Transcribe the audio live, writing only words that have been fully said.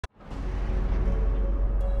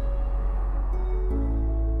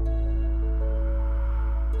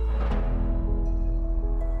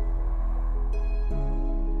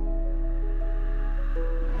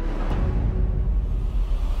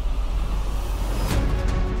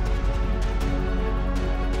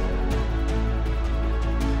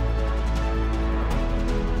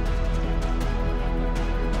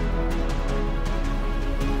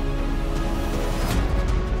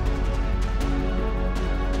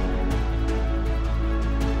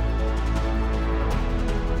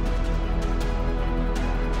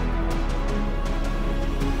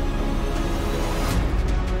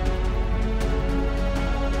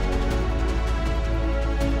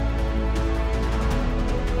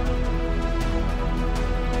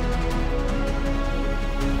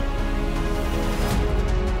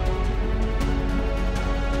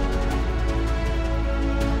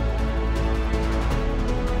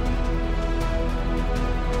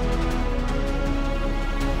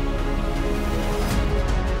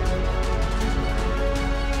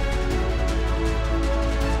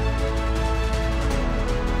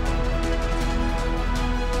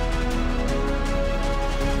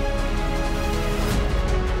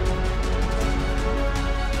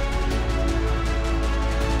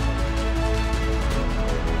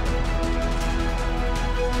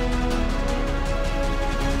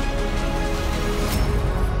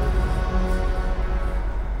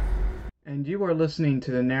and you are listening to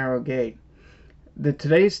The Narrow Gate.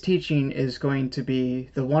 Today's teaching is going to be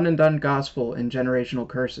the one and done gospel in generational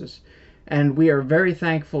curses. And we are very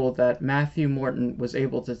thankful that Matthew Morton was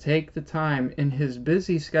able to take the time in his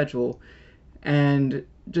busy schedule and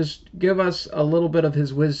just give us a little bit of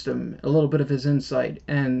his wisdom, a little bit of his insight,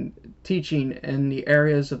 and teaching in the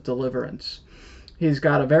areas of deliverance. He's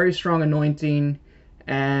got a very strong anointing,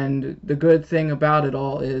 and the good thing about it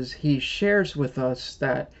all is he shares with us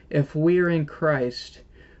that if we are in Christ,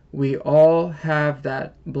 we all have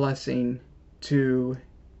that blessing to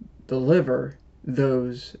deliver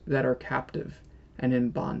those that are captive and in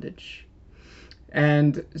bondage.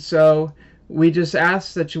 And so we just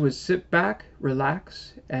ask that you would sit back,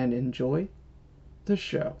 relax, and enjoy the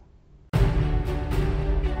show.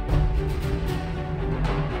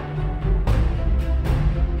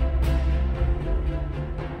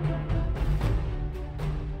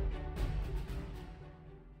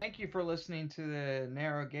 Thank you for listening to the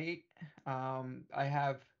Narrow Gate. I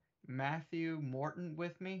have Matthew Morton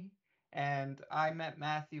with me, and I met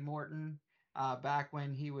Matthew Morton back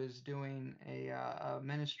when he was doing a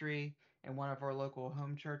ministry in one of our local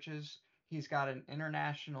home churches. He's got an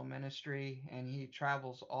international ministry, and he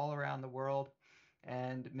travels all around the world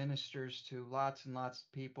and ministers to lots and lots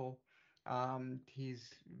of people. He's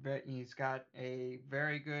got a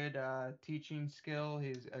very good teaching skill.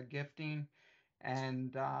 He's a gifting,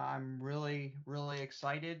 and I'm really, really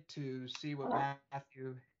excited to see what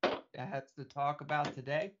Matthew has to talk about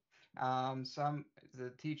today.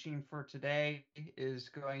 The teaching for today is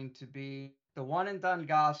going to be the one and done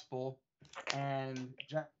gospel and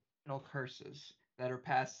generational curses that are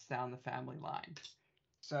passed down the family line.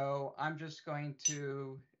 So I'm just going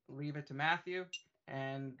to leave it to Matthew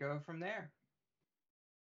and go from there.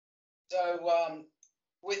 So,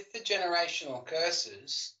 with the generational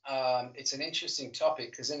curses, it's an interesting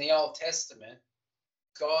topic because in the Old Testament,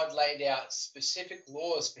 God laid out specific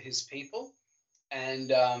laws for his people.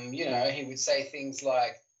 And, he would say things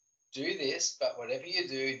like, do this, but whatever you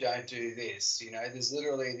do, don't do this. There's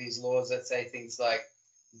literally these laws that say things like,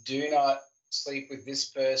 do not sleep with this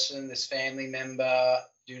person, this family member,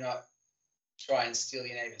 do not try and steal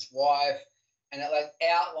your neighbor's wife. And it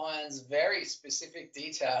outlines very specific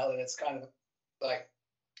detail, and it's kind of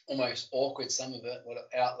almost awkward, some of it, what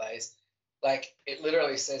it outlays. It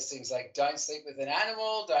literally says things like, don't sleep with an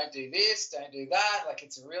animal, don't do this, don't do that.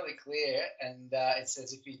 It's really clear. And it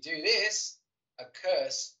says, if you do this, a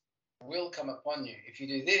curse will come upon you. If you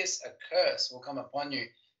do this, a curse will come upon you.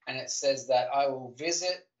 And it says that I will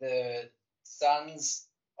visit the sons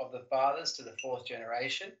of the fathers to the fourth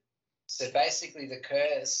generation. So basically the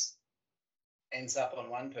curse ends up on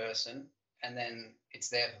one person, and then it's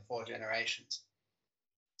there for 4 generations.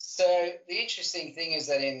 So the interesting thing is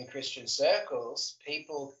that in Christian circles,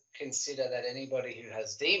 people consider that anybody who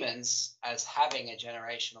has demons as having a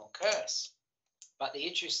generational curse. But the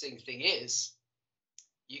interesting thing is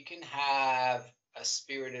you can have a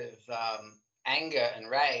spirit of anger and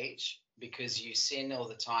rage because you sin all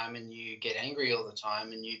the time and you get angry all the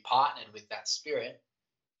time and you partnered with that spirit,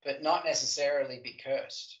 but not necessarily be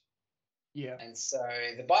cursed. Yeah. And so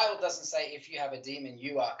the Bible doesn't say if you have a demon,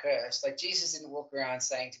 you are cursed. Jesus didn't walk around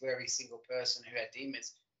saying to every single person who had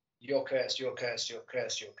demons, you're cursed, you're cursed, you're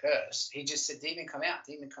cursed, you're cursed. He just said, demon come out,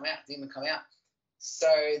 demon come out, demon come out. So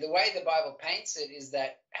the way the Bible paints it is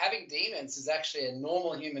that having demons is actually a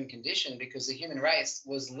normal human condition because the human race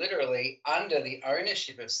was literally under the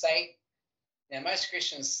ownership of Satan. Now, most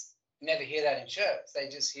Christians never hear that in church. They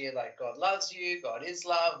just hear God loves you, God is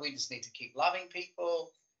love, we just need to keep loving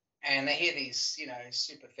people. And they hear these,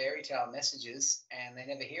 super fairy tale messages, and they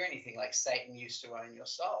never hear anything like Satan used to own your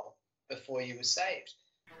soul before you were saved.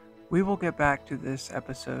 We will get back to this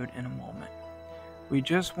episode in a moment. We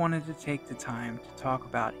just wanted to take the time to talk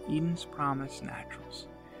about Eden's Promise Naturals,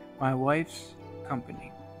 my wife's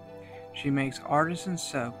company. She makes artisan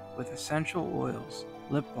soap with essential oils,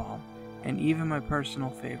 lip balm, and even my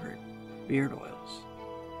personal favorite, beard oils.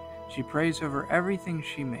 She prays over everything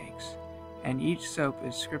she makes, and each soap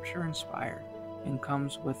is scripture inspired and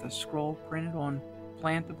comes with a scroll printed on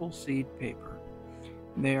plantable seed paper.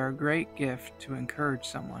 They are a great gift to encourage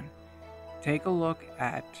someone. Take a look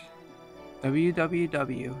at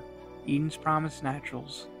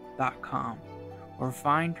www.edenspromisenaturals.com or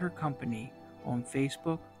find her company on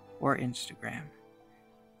Facebook or Instagram.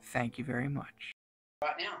 Thank you very much.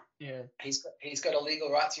 Right now, yeah, he's got a legal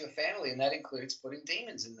right to your family, and that includes putting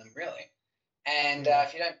demons in them, really. And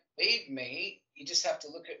if you don't believe me, you just have to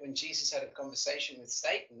look at when Jesus had a conversation with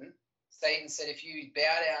Satan. Satan said, if you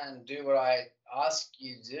bow down and do what I ask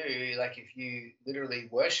you to do, if you literally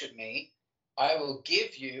worship me, I will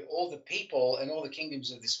give you all the people and all the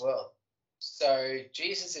kingdoms of this world. So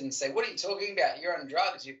Jesus didn't say, what are you talking about? You're on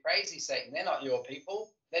drugs. You're crazy, Satan. They're not your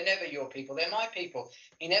people. They're never your people. They're my people.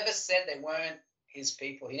 He never said they weren't his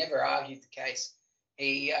people. He never argued the case.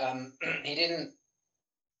 He didn't.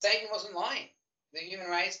 Satan wasn't lying. The human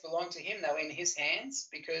race belonged to him. They were in his hands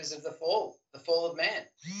because of the fall of man.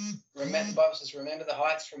 Remember, the Bible says, remember the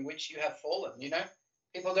heights from which you have fallen. You know,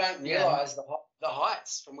 people don't realize the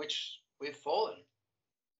heights from which we've fallen.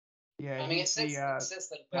 Yeah, I mean, he's it says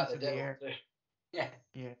that about the devil too. Yeah.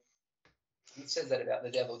 It says that about the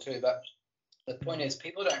devil too. But the point is,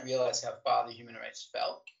 people don't realize how far the human race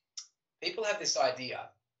fell. People have this idea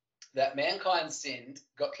that mankind sinned,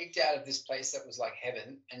 got kicked out of this place that was like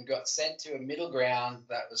heaven, and got sent to a middle ground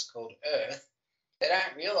that was called earth. They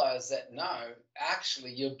don't realize that, no,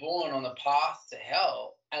 actually, you're born on the path to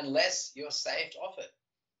hell unless you're saved off it.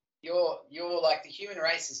 You're like, the human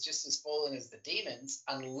race is just as fallen as the demons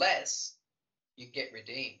unless you get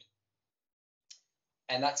redeemed.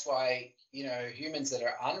 And that's why, you know, humans that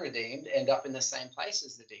are unredeemed end up in the same place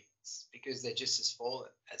as the demons, because they're just as fallen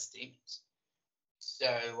as demons. So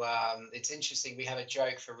it's interesting. We have a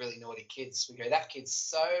joke for really naughty kids. We go, that kid's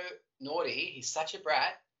so naughty, he's such a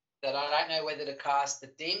brat, that I don't know whether to cast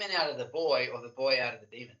the demon out of the boy or the boy out of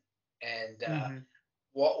the demon. And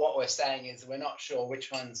what we're saying is we're not sure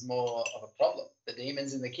which one's more of a problem, the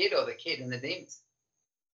demons in the kid or the kid in the demons.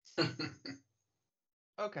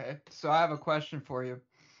 Okay, so I have a question for you.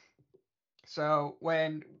 So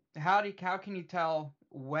how can you tell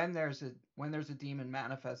when there's a demon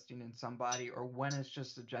manifesting in somebody, or when it's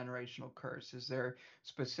just a generational curse? Is there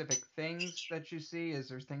specific things that you see? Is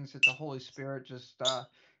there things that the Holy Spirit just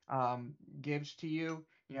gives to you?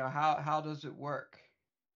 You know, how does it work?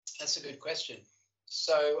 That's a good question.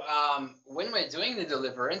 So when we're doing the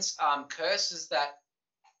deliverance, curses that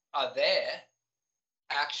are there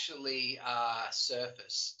actually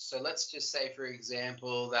surface. So let's just say, for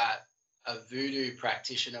example, that a voodoo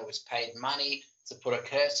practitioner was paid money to put a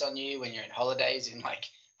curse on you when you're in holidays in like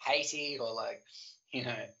Haiti or like, you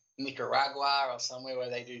know, Nicaragua or somewhere where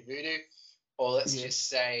they do voodoo. Or let's just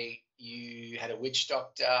say you had a witch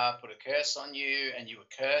doctor put a curse on you and you were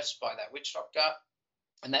cursed by that witch doctor.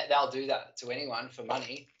 And they'll do that to anyone for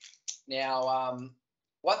money. Now,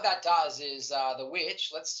 what that does is the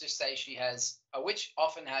witch, let's just say a witch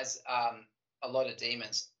often has a lot of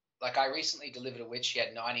demons. Like I recently delivered a witch, she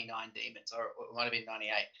had 99 demons, or it might have been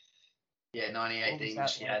 98. Yeah, 98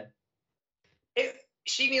 demons she had.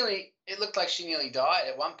 It looked like she nearly died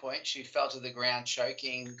at one point. She fell to the ground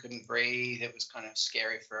choking, couldn't breathe. It was kind of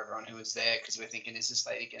scary for everyone who was there because we're thinking, is this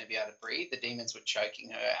lady going to be able to breathe? The demons were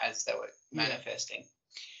choking her as they were manifesting.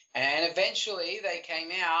 And eventually they came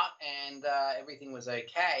out and everything was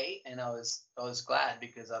okay. And I was glad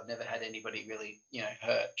because I've never had anybody really, you know,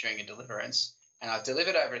 hurt during a deliverance. And I've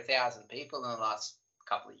delivered over 1,000 people in the last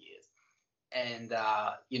couple of years. And,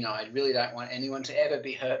 you know, I really don't want anyone to ever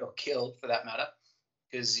be hurt or killed for that matter.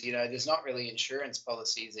 Because, you know, there's not really insurance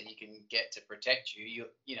policies that you can get to protect you.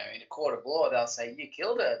 You know, in a court of law, they'll say you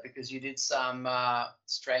killed her because you did some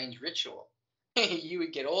strange ritual. You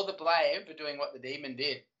would get all the blame for doing what the demon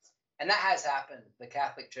did. And that has happened. The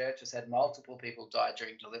Catholic Church has had multiple people die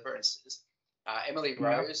during deliverances. Emily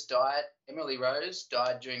Rose died. Emily Rose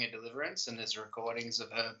died during a deliverance, and there's recordings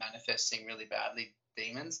of her manifesting really badly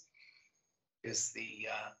demons, because the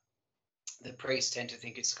priests tend to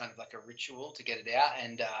think it's kind of like a ritual to get it out.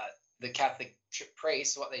 And the Catholic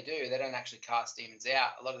priests, what they do, they don't actually cast demons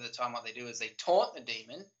out. A lot of the time what they do is they taunt the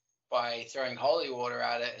demon by throwing holy water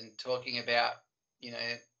at it and talking about, you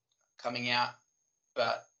know, coming out,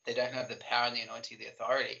 but they don't have the power and the anointing, the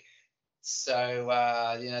authority. So,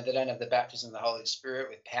 you know, they don't have the baptism of the Holy Spirit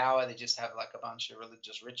with power. They just have like a bunch of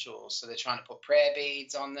religious rituals. So they're trying to put prayer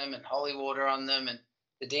beads on them and holy water on them, and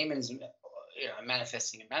the demons, you know,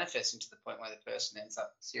 manifesting to the point where the person ends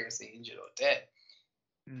up seriously injured or dead,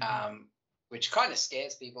 which kind of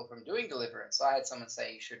scares people from doing deliverance. I had someone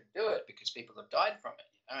say you shouldn't do it because people have died from it,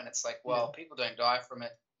 you know, and it's like, well, people don't die from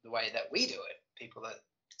it the way that we do it. People are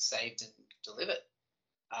saved and delivered.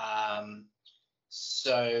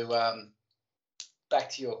 So back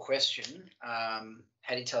to your question, how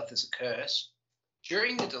do you tell if there's a curse?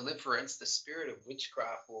 During the deliverance, the spirit of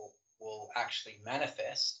witchcraft will actually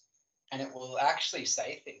manifest, and it will actually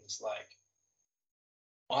say things like,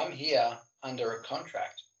 I'm here under a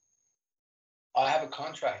contract. I have a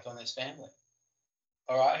contract on this family.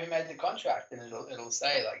 All right, who made the contract? And it'll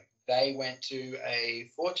say, like, they went to a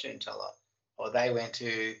fortune teller or they went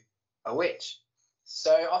to a witch.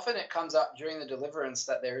 So often it comes up during the deliverance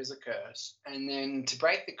that there is a curse, and then to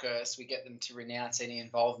break the curse, we get them to renounce any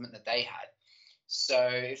involvement that they had. So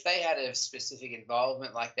if they had a specific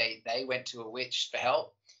involvement, like they went to a witch for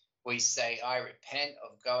help, we say, I repent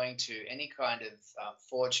of going to any kind of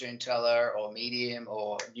fortune teller or medium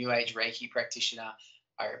or New Age Reiki practitioner.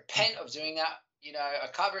 I repent of doing that. I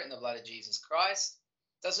cover it in the blood of Jesus Christ.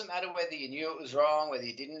 Doesn't matter whether you knew it was wrong, whether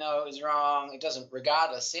you didn't know it was wrong. It doesn't,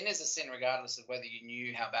 regardless. Sin is a sin regardless of whether you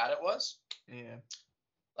knew how bad it was. Yeah.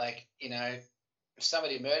 Like, if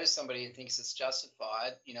somebody murders somebody and thinks it's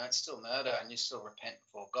justified, it's still murder, and you still repent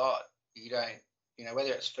before God. You don't,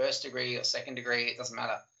 whether it's first degree or second degree, it doesn't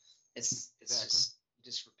matter. It's exactly.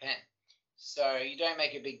 just repent. So you don't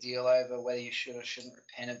make a big deal over whether you should or shouldn't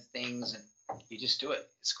repent of things, and you just do it.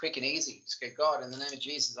 It's quick and easy. Just go, God, in the name of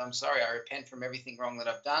Jesus, I'm sorry. I repent from everything wrong that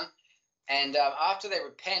I've done. And after they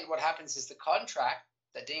repent, what happens is the contract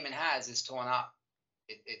that demon has is torn up.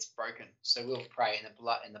 It's broken. So we'll pray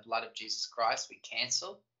in the blood of Jesus Christ. We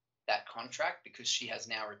cancel that contract because she has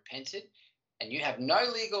now repented. And you have no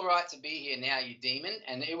legal right to be here now, you demon.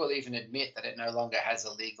 And it will even admit that it no longer has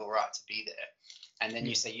a legal right to be there. And then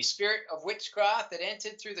you say, you spirit of witchcraft that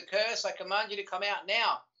entered through the curse, I command you to come out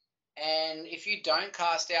now. And if you don't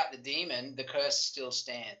cast out the demon, the curse still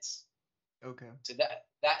stands. Okay. So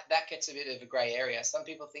that gets a bit of a gray area. Some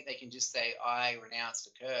people think they can just say, I renounce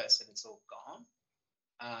the curse, and it's all gone.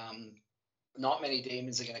 Not many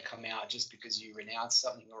demons are going to come out just because you renounce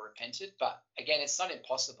something or repented. But again, it's not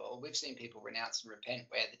impossible. We've seen people renounce and repent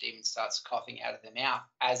where the demon starts coughing out of their mouth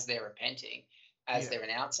as they're repenting, as they're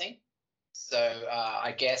renouncing. So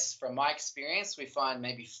I guess from my experience, we find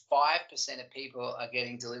maybe 5% of people are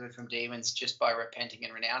getting delivered from demons just by repenting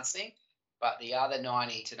and renouncing. But the other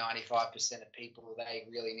 90 to 95% of people, they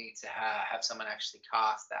really need to have someone actually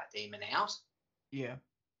cast that demon out. Yeah.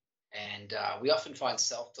 And we often find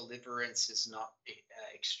self-deliverance is not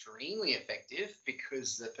extremely effective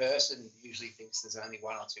because the person usually thinks there's only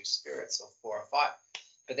one or two spirits or 4 or 5,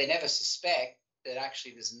 but they never suspect that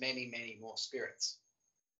actually there's many, many more spirits.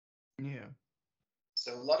 Yeah.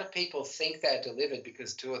 So a lot of people think they're delivered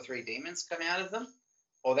because 2 or 3 demons come out of them,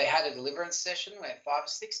 or they had a deliverance session where 5 or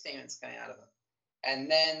 6 demons came out of them.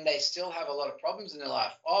 And then they still have a lot of problems in their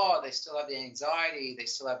life. Oh, they still have the anxiety, they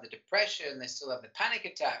still have the depression, they still have the panic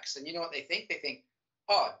attacks. And you know what they think? They think,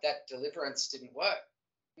 oh, that deliverance didn't work.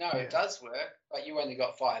 No, it does work, but you only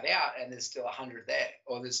got 5 out and there's still 100 there,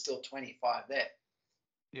 or there's still 25 there.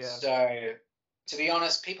 Yeah. So to be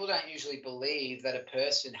honest, people don't usually believe that a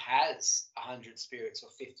person has 100 spirits or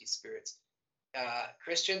 50 spirits.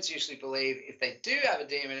 Christians usually believe if they do have a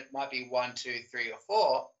demon, it might be 1, 2, 3, or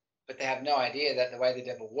 4. But they have no idea that the way the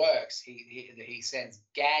devil works, he sends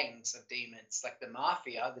gangs of demons, like the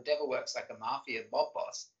mafia. The devil works like a mafia mob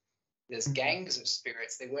boss. There's gangs of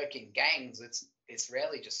spirits. They work in gangs. It's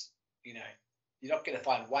rarely just, you're not going to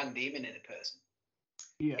find one demon in a person.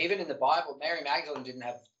 Yeah. Even in the Bible, Mary Magdalene didn't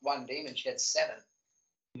have 1 demon. She had 7,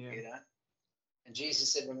 And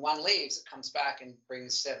Jesus said when 1 leaves, it comes back and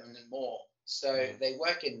brings 7 and more. So they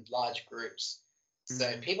work in large groups. So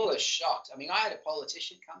people are shocked. I mean, I had a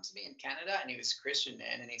politician come to me in Canada, and he was a Christian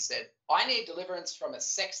man, and he said, I need deliverance from a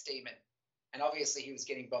sex demon. And obviously he was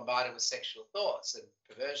getting bombarded with sexual thoughts and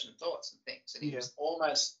perversion thoughts and things. And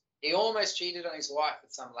he almost cheated on his wife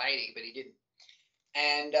with some lady, but he didn't.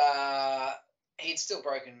 And he'd still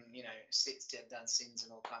broken, done sins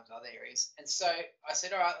in all kinds of other areas. And so I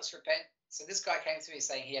said, all right, let's repent. So this guy came to me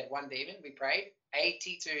saying he had 1 demon. We prayed.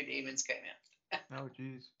 82 demons came out. Oh,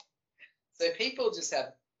 geez. So people just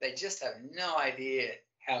have no idea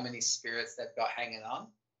how many spirits they've got hanging on.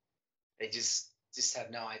 They just have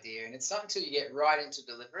no idea. And it's not until you get right into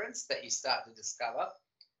deliverance that you start to discover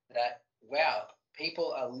that, wow,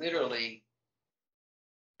 people are literally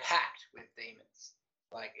packed with demons.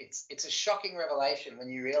 Like it's a shocking revelation when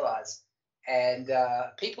you realize. And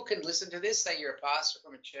people can listen to this, say you're a pastor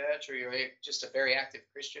from a church or you're just a very active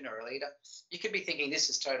Christian or a leader. You could be thinking this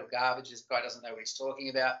is total garbage. This guy doesn't know what he's talking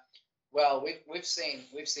about. Well, we've seen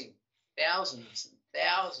thousands and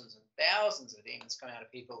thousands and thousands of demons come out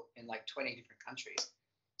of people in like 20 different countries.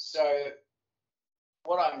 So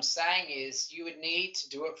what I'm saying is you would need to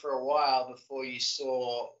do it for a while before you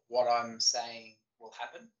saw what I'm saying will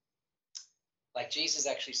happen. Like Jesus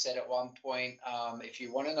actually said at one point, if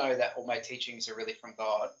you want to know that all my teachings are really from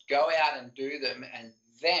God, go out and do them, and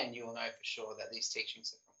then you'll know for sure that these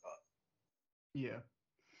teachings are from God. Yeah.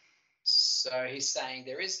 So he's saying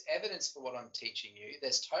there is evidence for what I'm teaching you.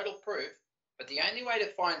 There's total proof, but the only way to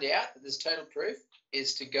find out that there's total proof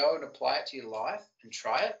is to go and apply it to your life and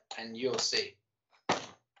try it, and you'll see.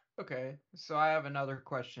 Okay, so I have another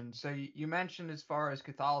question. So you mentioned as far as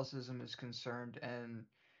Catholicism is concerned and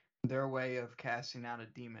their way of casting out a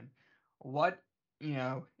demon, what,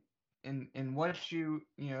 in what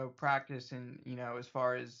practice in as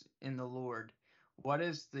far as in the Lord, what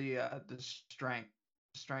is the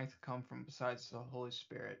strength come from besides the Holy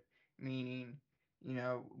Spirit? Meaning,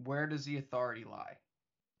 where does the authority lie?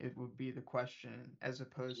 It would be the question, as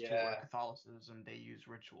opposed to where Yeah. Catholicism they use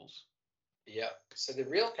rituals. Yeah. So the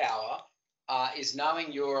real power is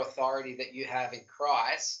knowing your authority that you have in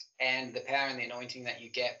Christ and the power and the anointing that you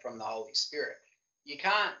get from the Holy Spirit. You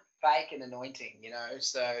can't fake an anointing,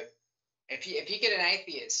 So if you get an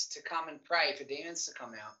atheist to come and pray for demons to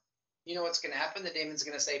come out, you know what's going to happen? The demon's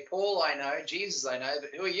going to say, Paul, I know, Jesus, I know, but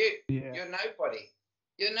who are you? Yeah. You're nobody.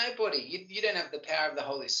 You're nobody. You don't have the power of the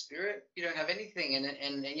Holy Spirit. You don't have anything.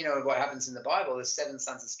 And you know what happens in the Bible? The 7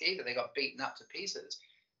 sons of Sceva, they got beaten up to pieces,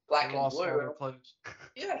 black They and lost all their blue. clothes.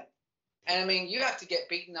 Yeah. And I mean, you have to get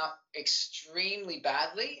beaten up extremely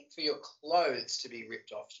badly for your clothes to be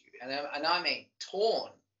ripped off you. And I mean,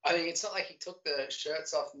 torn. I mean, it's not like he took the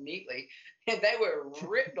shirts off neatly. They were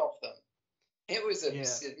ripped off them. It was a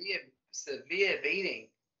severe beating.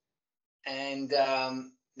 And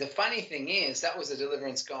the funny thing is, that was a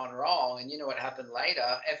deliverance gone wrong. And you know what happened later?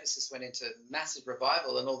 Ephesus went into massive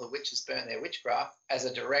revival and all the witches burnt their witchcraft as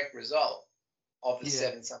a direct result of the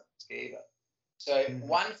 7 sons of Sceva. So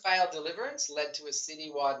one failed deliverance led to a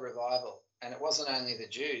citywide revival. And it wasn't only the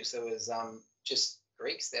Jews. There was just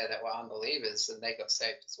Greeks there that were unbelievers, and they got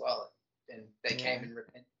saved as well. And they came and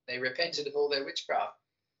they repented of all their witchcraft.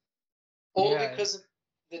 All because of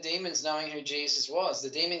the demons knowing who Jesus was. The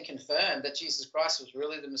demon confirmed that Jesus Christ was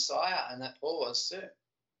really the Messiah and that Paul was too.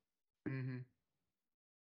 Mm-hmm.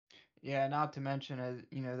 Yeah, not to mention,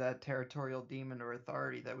 that territorial demon or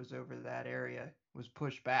authority that was over that area was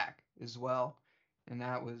pushed back as well. And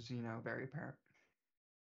that was, very apparent.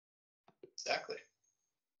 Exactly.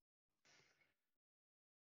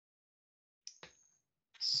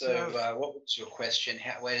 So what was your question?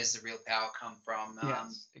 Where does the real power come from?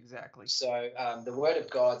 Yes, exactly. So the Word of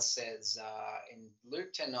God says in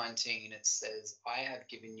Luke 10:19, it says, I have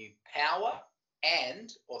given you power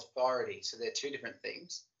and authority. So they're two different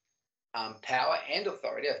things. Power and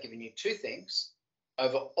authority. I've given you two things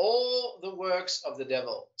over all the works of the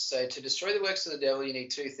devil. So to destroy the works of the devil, you need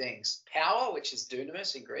two things. Power, which is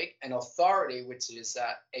dunamis in Greek, and authority, which is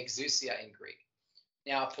exousia in Greek.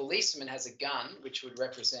 Now, a policeman has a gun, which would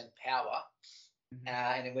represent power.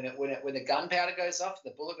 And when the gunpowder goes off,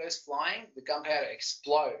 the bullet goes flying, the gunpowder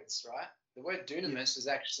explodes, right? The word dunamis is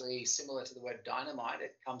actually similar to the word dynamite.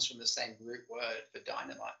 It comes from the same root word for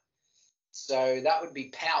dynamite. So that would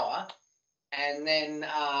be power. And then,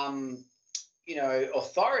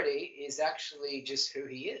 authority is actually just who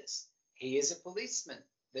he is. He is a policeman.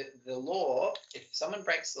 The law, if someone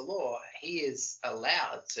breaks the law, he is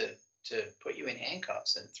allowed to put you in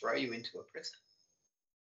handcuffs and throw you into a prison.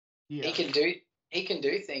 Yeah. He can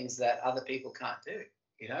do things that other people can't do.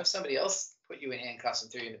 If somebody else put you in handcuffs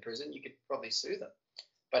and threw you into prison, you could probably sue them.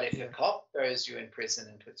 But if a cop throws you in prison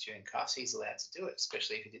and puts you in cuffs, he's allowed to do it,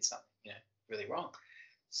 especially if he did something, really wrong.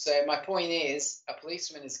 So my point is, a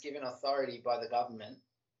policeman is given authority by the government,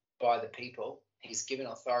 by the people. He's given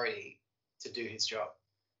authority to do his job.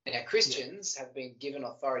 Now, Christians have been given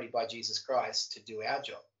authority by Jesus Christ to do our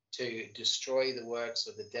job, to destroy the works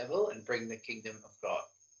of the devil and bring the kingdom of God.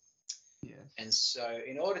 Yes. And so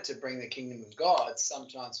in order to bring the kingdom of God,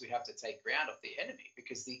 sometimes we have to take ground off the enemy,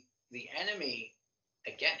 because the enemy,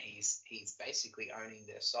 again, he's basically owning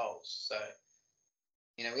their souls. So,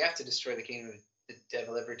 we have to destroy the kingdom of the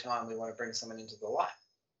devil every time we want to bring someone into the light,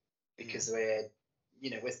 because we're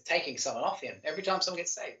taking someone off him. Every time someone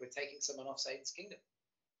gets saved, we're taking someone off Satan's kingdom.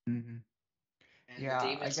 Mm-hmm. And the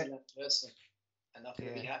demons in that person are not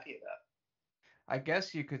going to be happy about it. I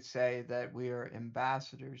guess you could say that we are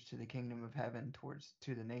ambassadors to the kingdom of heaven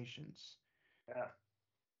to the nations.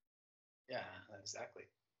 Yeah, exactly.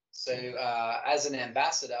 So as an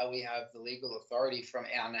ambassador, we have the legal authority from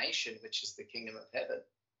our nation, which is the kingdom of heaven,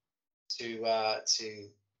 to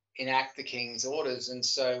enact the king's orders. And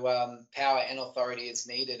so power and authority is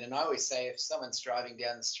needed. And I always say, if someone's driving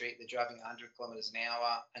down the street, they're driving 100 kilometers an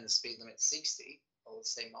hour and the speed limit's 60, or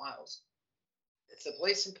let's say miles. If the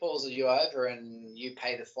policeman pulls you over and you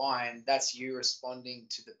pay the fine, that's you responding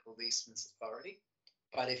to the policeman's authority.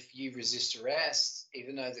 But if you resist arrest,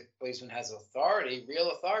 even though the policeman has authority,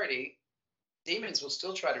 real authority, demons will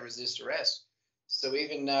still try to resist arrest. So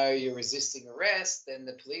even though you're resisting arrest, then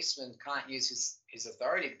the policeman can't use his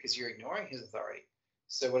authority because you're ignoring his authority.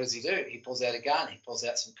 So what does he do? He pulls out a gun, he pulls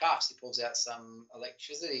out some cuffs, he pulls out some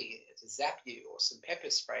electricity to zap you, or some pepper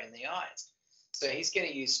spray in the eyes. So he's going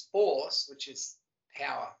to use force, which is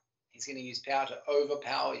power. He's going to use power to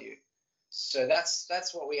overpower you. So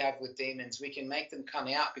that's what we have with demons. We can make them come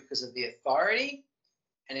out because of the authority.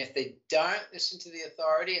 And if they don't listen to the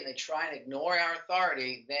authority and they try and ignore our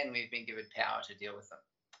authority, then we've been given power to deal with them,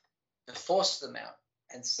 to force them out.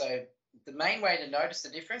 And so the main way to notice the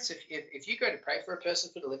difference, if you go to pray for a person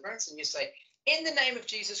for deliverance and you say, in the name of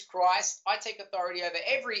Jesus Christ, I take authority over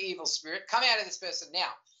every evil spirit, come out of this person now.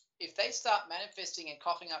 If they start manifesting and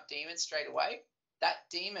coughing up demons straight away, that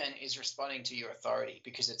demon is responding to your authority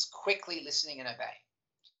because it's quickly listening and obeying.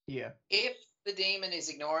 Yeah. If the demon is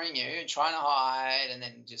ignoring you and trying to hide and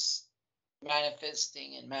then just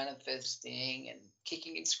manifesting and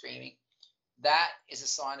kicking and screaming, that is a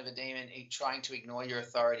sign of a demon trying to ignore your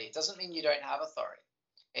authority. It doesn't mean you don't have authority.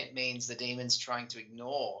 It means the demon's trying to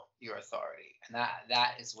ignore your authority. And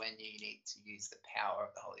that is when you need to use the power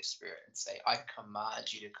of the Holy Spirit and say, I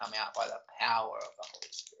command you to come out by the power of the Holy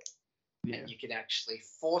Spirit. Yeah. And you can actually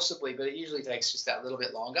forcibly, but it usually takes just that little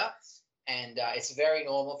bit longer. And it's very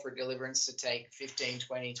normal for deliverance to take 15,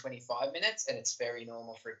 20, 25 minutes. And it's very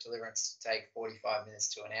normal for deliverance to take 45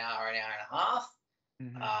 minutes to an hour and a half.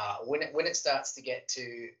 Mm-hmm. When it starts to get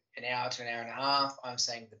to an hour to an hour and a half, I'm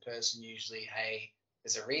saying to the person usually, hey,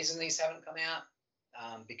 there's a reason these haven't come out,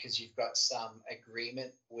 because you've got some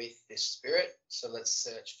agreement with this spirit. So let's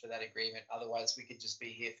search for that agreement. Otherwise, we could just be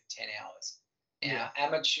here for 10 hours. Now,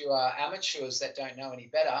 amateurs that don't know any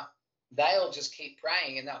better, they'll just keep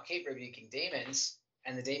praying and they'll keep rebuking demons,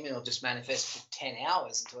 and the demon will just manifest for 10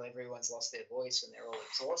 hours until everyone's lost their voice and they're all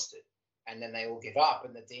exhausted. And then they will give up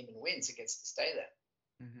and the demon wins. It gets to stay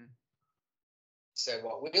there. Mm-hmm. So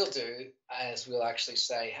what we'll do is we'll actually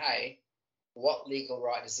say, hey, what legal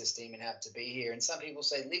right does this demon have to be here? And some people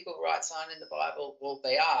say legal rights aren't in the Bible. Well,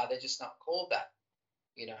 they are. They're just not called that.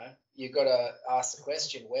 You know, you've got to ask the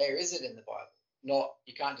question, where is it in the Bible?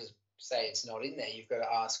 You can't just say it's not in there. You've got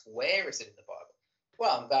to ask, where is it in the Bible?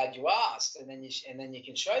 Well, I'm glad you asked. And then you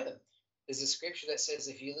can show them. There's a scripture that says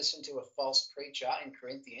if you listen to a false preacher in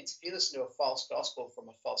Corinthians, if you listen to a false gospel from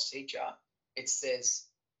a false teacher, it says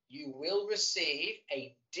you will receive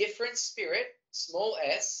a different spirit, small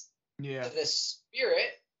s, to the spirit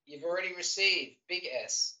you've already received, big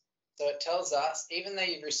S. So it tells us, even though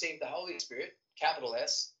you've received the Holy Spirit, capital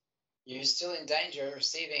S, you're still in danger of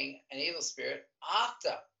receiving an evil spirit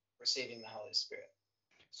after receiving the Holy Spirit.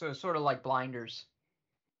 So it's sort of like blinders.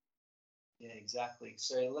 Yeah, exactly.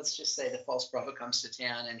 So let's just say the false prophet comes to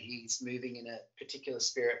town and he's moving in a particular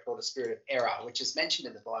spirit called a spirit of error, which is mentioned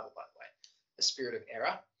in the Bible, by the way, the spirit of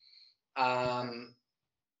error.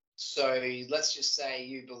 So let's just say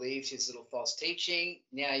you believed his little false teaching.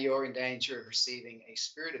 Now you're in danger of receiving a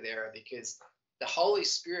spirit of error because the Holy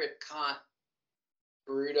Spirit can't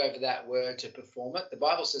brood over that word to perform it. The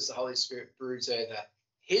Bible says the Holy Spirit broods over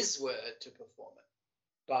his word to perform it.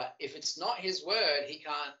 But if it's not his word, he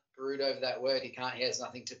can't brood over that word. He has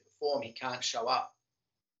nothing to perform. He can't show up.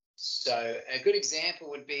 So a good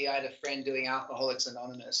example would be I had a friend doing Alcoholics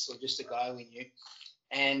Anonymous, or just a guy we knew.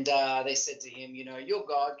 And they said to him, you know, your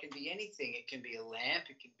God can be anything. It can be a lamp.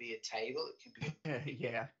 It can be a table. It can be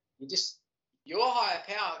your higher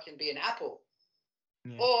power can be an apple,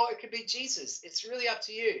 or it could be Jesus. It's really up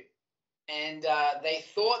to you. And they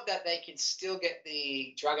thought that they could still get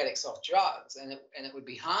the drug addicts off drugs, and it would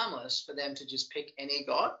be harmless for them to just pick any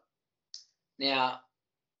God. Now,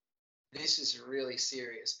 this is really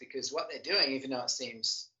serious because what they're doing, even though it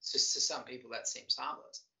seems to some people that seems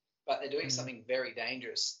harmless, but they're doing something very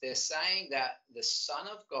dangerous. They're saying that the Son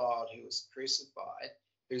of God who was crucified,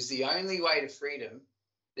 who's the only way to freedom,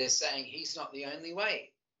 they're saying he's not the only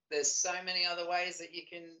way. There's so many other ways that you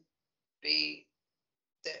can be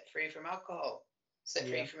set free from alcohol, set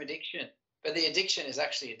free from addiction. But the addiction is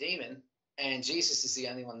actually a demon, and Jesus is the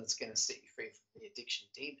only one that's going to set you free from the addiction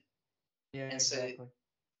demon. Yeah, and exactly. So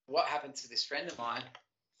what happened to this friend of mine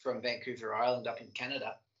from Vancouver Island up in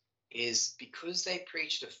Canada is because they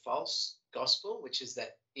preached a false gospel, which is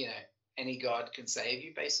that, you know, any God can save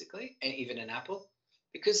you, basically, and even an apple.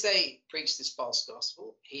 Because they preached this false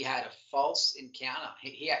gospel, he had a false encounter.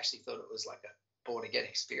 He actually thought it was like a born-again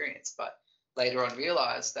experience, but later on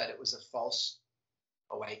realized that it was a false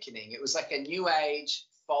awakening. It was like a new age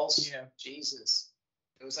false Jesus.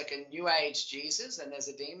 It was like a new age Jesus, and there's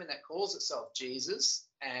a demon that calls itself Jesus,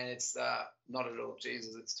 and it's not at all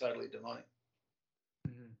Jesus. It's totally demonic.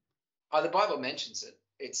 The Bible mentions it.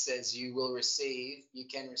 It says you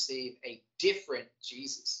can receive a different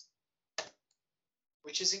Jesus,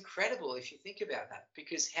 which is incredible if you think about that,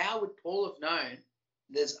 because how would Paul have known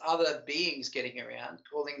there's other beings getting around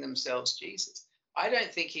calling themselves Jesus? I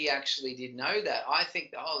don't think he actually did know that. I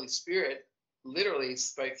think the Holy Spirit literally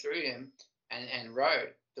spoke through him and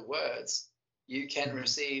wrote the words, you can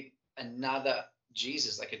receive another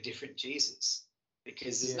Jesus, like a different Jesus,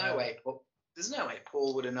 because there's no Yeah. way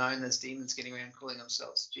Paul would have known there's demons getting around calling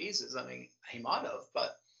themselves Jesus. I mean, he might have,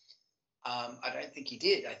 but I don't think he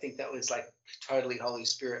did. I think that was like totally Holy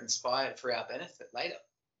Spirit inspired for our benefit later.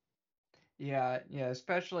 Yeah, yeah,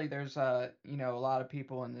 especially there's you know, a lot of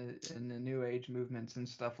people in the new age movements and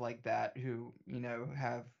stuff like that who, you know,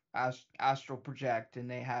 have astral project, and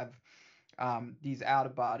they have these out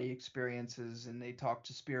of body experiences, and they talk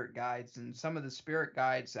to spirit guides, and some of the spirit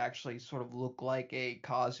guides actually sort of look like a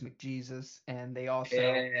cosmic Jesus, and they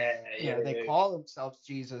also, Yeah, you know, they yeah, call themselves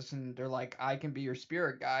Jesus, and they're like, I can be your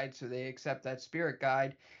spirit guide, so they accept that spirit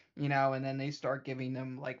guide, you know, and then they start giving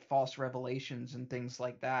them like false revelations and things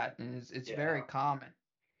like that, and it's very yeah, common.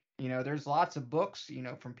 You know, there's lots of books, you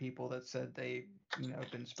know, from people that said they, you know,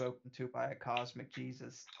 been spoken to by a cosmic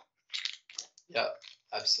Jesus. yeah.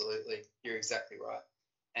 Absolutely, you're exactly right,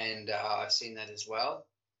 and I've seen that as well,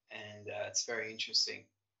 and it's very interesting.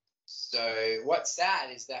 So what's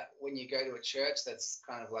sad is that when you go to a church that's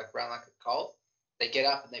kind of like run like a cult, they get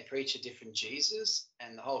up and they preach a different Jesus,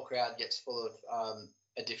 and the whole crowd gets full of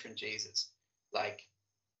a different Jesus. Like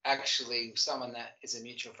actually, someone that is a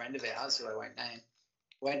mutual friend of ours, who I won't name,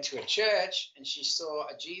 went to a church and she saw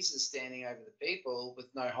a Jesus standing over the people with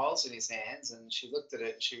no holes in his hands, and she looked at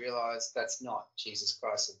it and she realized that's not Jesus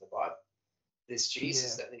Christ of the Bible. This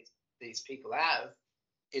Jesus Yeah, that these people have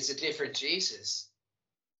is a different Jesus,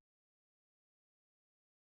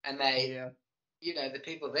 and they, yeah, you know, the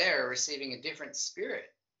people there are receiving a different spirit.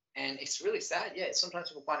 And it's really sad. Yeah, sometimes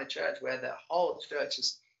people find a church where the whole church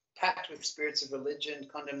is packed with spirits of religion,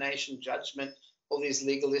 condemnation, judgment, all these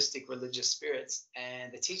legalistic religious spirits,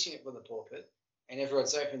 and they're teaching it from the pulpit, and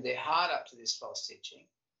everyone's opened their heart up to this false teaching,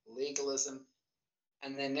 legalism,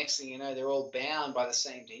 and then next thing you know, they're all bound by the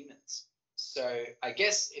same demons. So I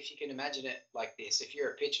guess if you can imagine it like this, if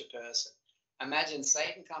you're a picture person, imagine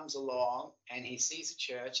Satan comes along and he sees a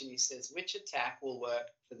church and he says, which attack will work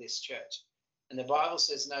for this church? And the Bible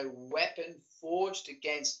says, no weapon forged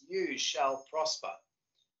against you shall prosper.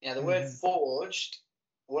 Now, the word hmm, forged,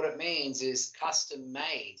 what it means is custom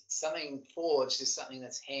made. Something forged is something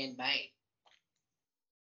that's handmade.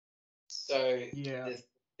 So yeah,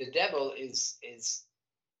 the devil is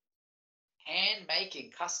hand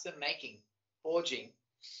making, custom making, forging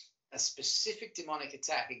a specific demonic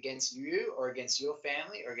attack against you or against your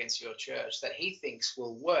family or against your church that he thinks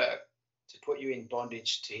will work to put you in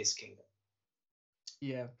bondage to his kingdom.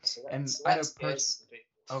 yeah. So that, And so I that know scares some people.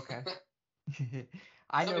 okay.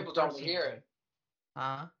 I Some know people don't want to hear personally. it.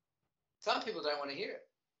 Huh? Some people don't want to hear it.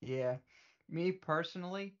 Yeah. Me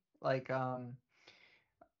personally, like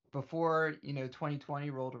before, you know, 2020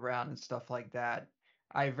 rolled around and stuff like that,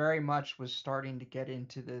 I very much was starting to get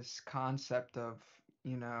into this concept of,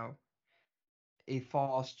 you know, a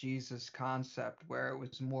false Jesus concept where it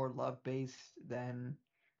was more love based than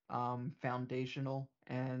foundational,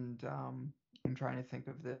 and I'm trying to think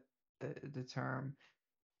of the term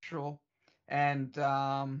neutral, and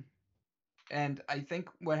and I think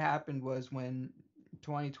what happened was when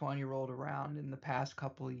 2020 rolled around in the past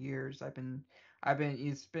couple of years,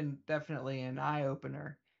 it's been definitely an eye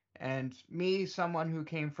opener. And me, someone who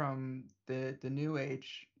came from the new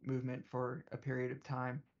age movement for a period of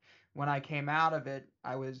time, when I came out of it,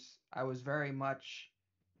 I was very much,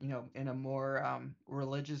 you know, in a more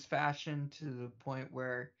religious fashion, to the point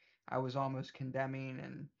where I was almost condemning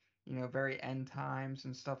and, you know, very end times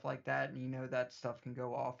and stuff like that. And you know, that stuff can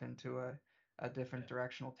go off into a different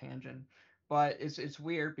directional tangent. But it's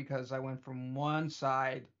weird because I went from one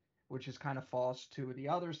side, which is kind of false, to the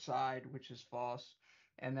other side, which is false.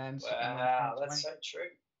 And then and when Wow, that's so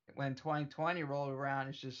true. 2020 rolled around,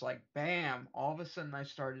 it's just like bam, all of a sudden I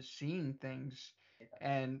started seeing things,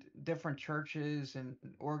 and different churches and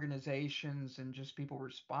organizations and just people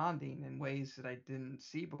responding in ways that I didn't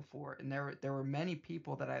see before. And there were many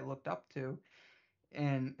people that I looked up to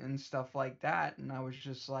and stuff like that, and I was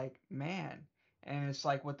just like, man. And it's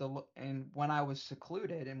like and when I was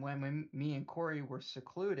secluded, and when me and Corey were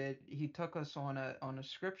secluded, he took us on a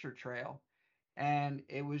scripture trail, and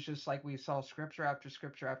it was just like we saw scripture after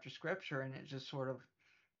scripture after scripture, and it just sort of,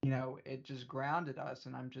 you know, it just grounded us.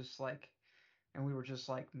 And I'm just like, and we were just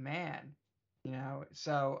like, man, you know.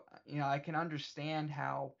 So, you know, I can understand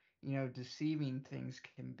how, you know, deceiving things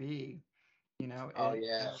can be, you know, Oh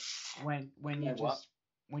yeah. when You you know what? just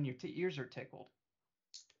when your ears are tickled.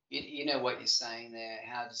 You know what you're saying there,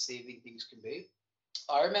 how deceiving things can be.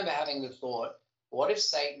 I remember having the thought, what if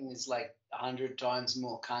Satan is like 100 times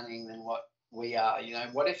more cunning than what we are? You know,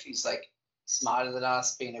 what if he's like smarter than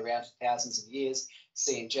us, been around for thousands of years,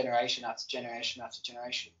 seeing generation after generation after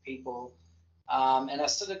generation of people, And I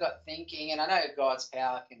sort of got thinking, and I know God's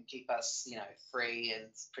power can keep us, free and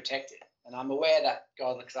protected. And I'm aware that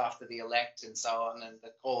God looks after the elect and so on and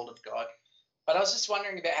the called of God. But I was just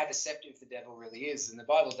wondering about how deceptive the devil really is. And the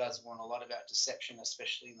Bible does warn a lot about deception,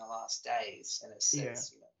 especially in the last days. And it Yeah.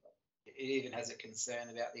 says, it even has a concern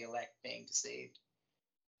about the elect being deceived.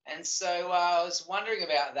 And so I was wondering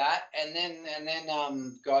about that, and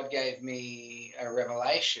then God gave me a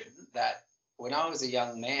revelation that when I was a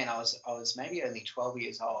young man, I was maybe only 12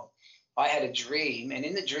 years old. I had a dream, and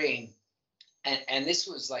in the dream, and this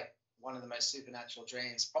was like one of the most supernatural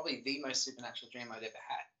dreams, probably the most supernatural dream I'd ever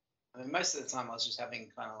had. I mean, most of the time I was just having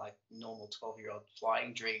kind of like normal 12-year-old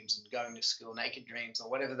flying dreams and going to school naked dreams or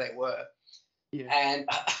whatever they were. Yeah. And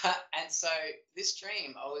and so this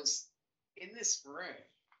dream, I was in this room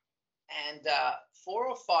and four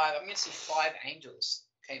or five, I'm going to say five angels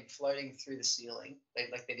came floating through the ceiling. They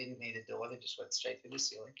didn't need a door. They just went straight through the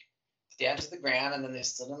ceiling down to the ground, and then they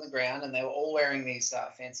stood on the ground, and they were all wearing these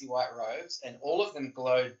fancy white robes, and all of them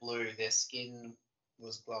glowed blue. Their skin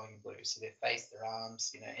was glowing blue, so their face, their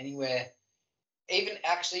arms, anywhere. Even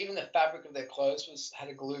the fabric of their clothes had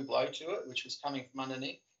a glue glow to it, which was coming from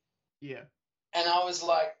underneath. Yeah. And I was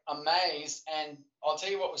like amazed. And I'll tell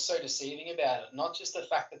you what was so deceiving about it. Not just the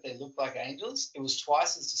fact that they looked like angels, it was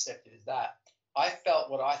twice as deceptive as that. I felt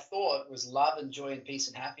what I thought was love and joy and peace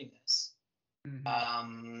and happiness, Mm-hmm.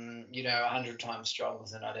 100 times stronger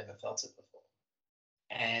than I'd ever felt it before.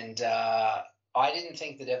 And I didn't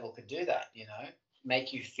think the devil could do that,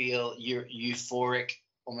 make you feel euphoric,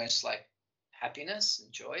 almost like happiness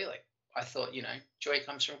and joy. Like I thought, joy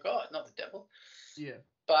comes from God, not the devil. Yeah.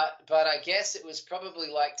 But I guess it was probably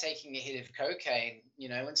like taking a hit of cocaine.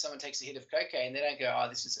 When someone takes a hit of cocaine, they don't go, "Oh,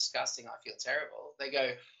 this is disgusting. I feel terrible." They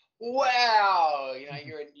go, "Wow!"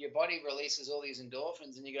 Your body releases all these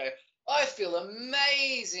endorphins, and you go, "I feel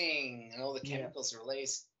amazing," and all the chemicals are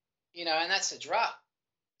released. And that's a drug.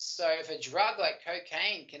 So if a drug like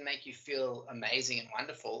cocaine can make you feel amazing and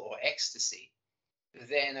wonderful, or ecstasy,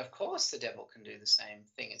 then of course the devil can do the same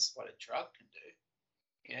thing as what a drug can do.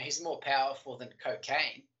 He's more powerful than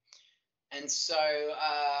cocaine. And so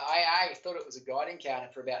I thought it was a God encounter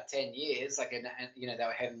for about 10 years, they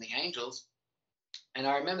were heavenly angels. And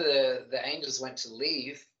I remember the angels went to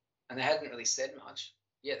leave, and they hadn't really said much.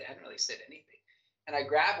 Yeah, they hadn't really said anything. And I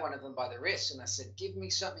grabbed one of them by the wrist, and I said, "Give me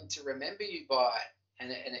something to remember you by."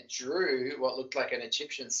 And it drew what looked like an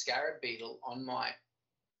Egyptian scarab beetle on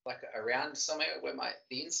around somewhere where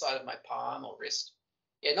the inside of my palm or wrist.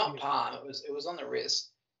 Yeah, not palm. It was on the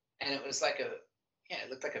wrist, and it was it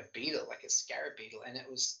looked like a beetle, like a scarab beetle, and it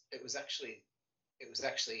was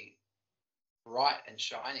actually bright and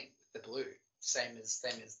shining with the blue, same as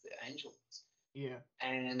the angels. Yeah.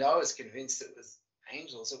 And I was convinced it was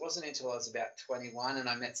angels. It wasn't until I was about 21 and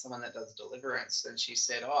I met someone that does Deliverance, and she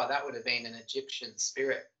said, "Oh, that would have been an Egyptian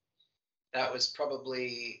spirit. That was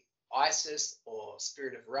probably Isis or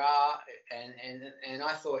spirit of Ra." And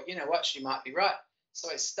I thought, you know what, she might be right. So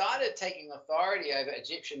I started taking authority over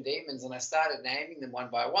Egyptian demons, and I started naming them one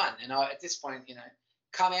by one. And at this point,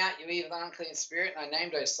 "Come out, you evil unclean spirit." And I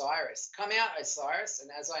named Osiris. "Come out, Osiris." And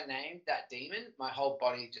as I named that demon, my whole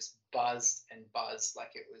body just buzzed and buzzed,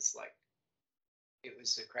 like it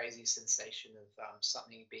was a crazy sensation of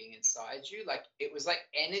something being inside you. Like it was like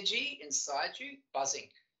energy inside you buzzing.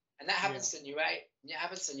 And that happens to New Age. It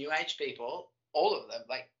happens to New Age people, all of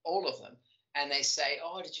them. And they say,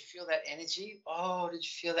 "Oh, did you feel that energy? Oh, did you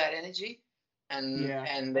feel that energy?"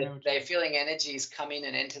 And they're feeling energies come in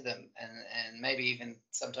and enter them, and maybe even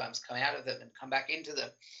sometimes come out of them and come back into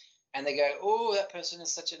them. And they go, "Oh, that person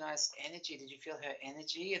has such a nice energy. Did you feel her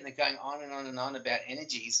energy?" And they're going on and on and on about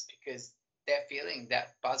energies because they're feeling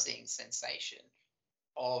that buzzing sensation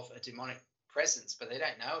of a demonic presence, but they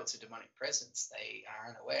don't know it's a demonic presence. They are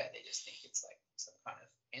unaware. They just think it's like some kind of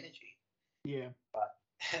energy. Yeah. But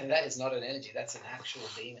that is not an energy. That's an actual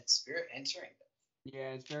demon spirit entering them.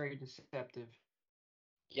 Yeah, it's very deceptive.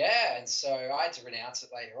 Yeah, and so I had to renounce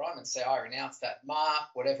it later on and say, I renounce that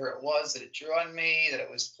mark, whatever it was that it drew on me, that it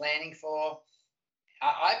was planning for.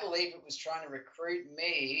 I believe it was trying to recruit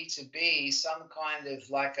me to be some kind of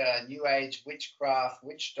like a New Age witchcraft,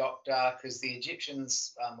 witch doctor, because the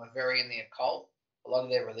Egyptians were very in the occult. A lot of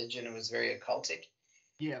their religion was very occultic.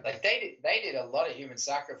 Yeah. Like they did a lot of human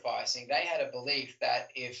sacrificing. They had a belief that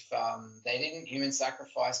if they didn't human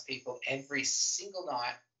sacrifice people every single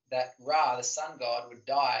night, that Ra, the sun god, would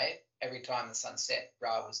die every time the sun set.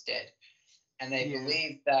 Ra was dead. And they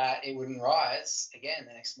believed that it wouldn't rise again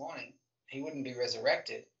the next morning. He wouldn't be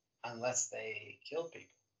resurrected unless they killed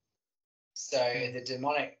people. So the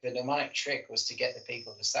demonic trick was to get the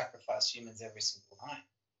people to sacrifice humans every single night.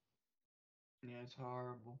 Yeah, it's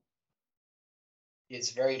horrible.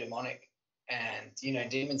 It's very demonic. And,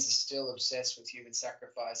 demons are still obsessed with human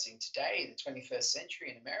sacrificing today, the 21st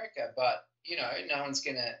century in America. But, no one's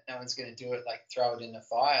gonna do it, like throw it in the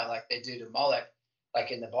fire like they do to Moloch,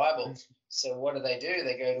 like in the Bible. So what do? They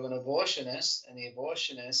go to an abortionist, and the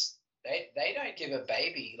abortionist, they don't give a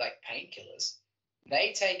baby like painkillers.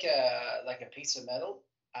 They take a piece of metal,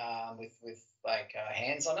 with like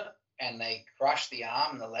hands on it, and they crush the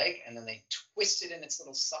arm and the leg, and then they twist it in its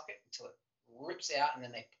little socket until it rips out, and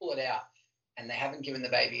then they pull it out, and they haven't given the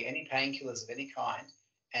baby any painkillers of any kind,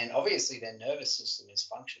 and obviously their nervous system is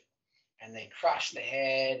functional, and they crush the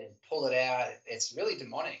head and pull it out. It's really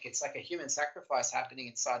demonic. It's like a human sacrifice happening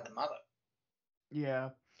inside the mother. Yeah.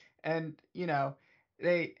 And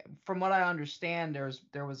they from what I understand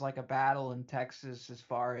there was like a battle in Texas as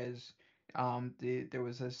far as there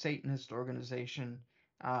was a Satanist organization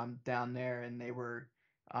down there, and they were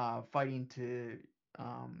fighting to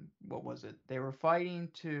what was it? They were fighting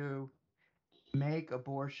to make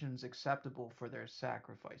abortions acceptable for their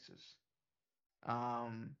sacrifices.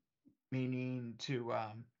 Um Meaning to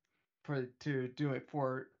do it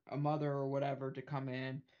for a mother or whatever to come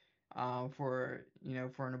in for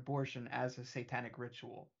an abortion as a satanic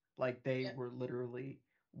ritual. Like they Yeah. were literally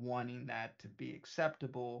wanting that to be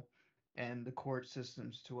acceptable and the court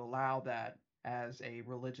systems to allow that as a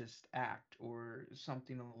religious act or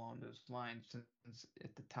something along those lines, since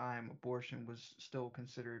at the time abortion was still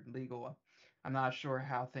considered legal. I'm not sure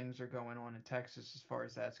how things are going on in Texas as far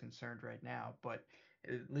as that's concerned right now, but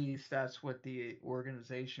at least that's what the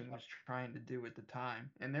organization was trying to do at the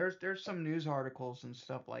time. And there's some news articles and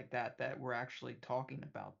stuff like that that were actually talking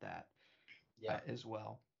about that Yeah. as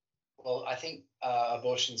well. Well, I think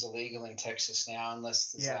abortion's illegal in Texas now,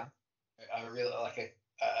 unless there's Yeah, a real like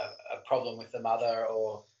a problem with the mother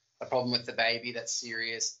or a problem with the baby that's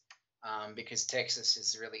serious, because Texas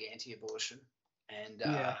is really anti-abortion, and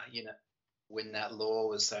yeah, when that law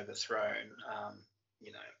was overthrown,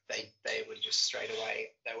 you know they were just straight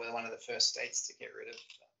away, they were one of the first states to get rid of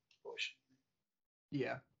abortion.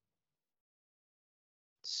 yeah,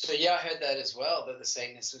 So yeah, I heard that as well. That the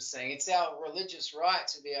Satanists were saying it's our religious right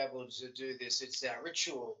to be able to do this. It's our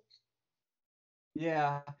ritual.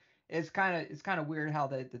 yeah. It's kind of weird how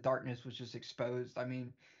the darkness was just exposed. I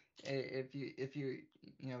mean, if you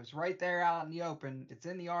it's right there out in the open. It's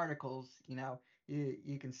in the articles.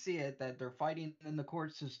 You can see it that they're fighting in the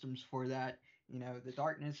court systems for that. The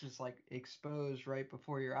darkness is like exposed right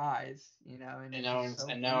before your eyes. And And it's no just one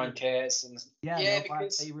so no one weird. cares. And Yeah, yeah,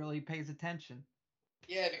 nobody really pays attention.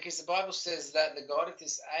 because the Bible says that the God of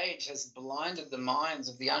this age has blinded the minds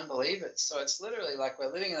of the unbelievers. So it's literally like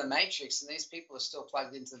we're living in the matrix, and these people are still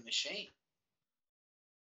plugged into the machine.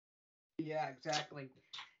 Yeah, exactly.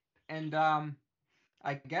 And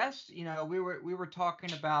I guess we were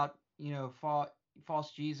talking about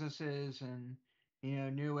false Jesuses and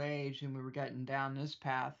New Age, and we were getting down this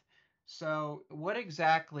path. So, what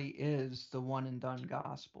exactly is the one and done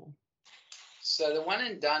gospel? So the one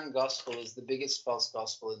and done gospel is the biggest false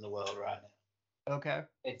gospel in the world right now. Okay.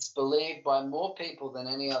 It's believed by more people than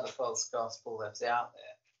any other false gospel that's out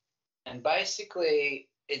there. And basically,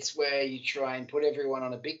 it's where you try and put everyone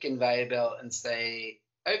on a big conveyor belt and say,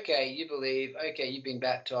 okay, you believe, okay, you've been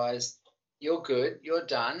baptized, you're good, you're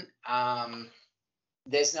done.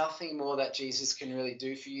 There's nothing more that Jesus can really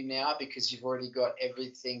do for you now, because you've already got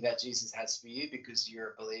everything that Jesus has for you because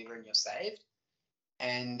you're a believer and you're saved.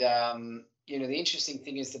 And, the interesting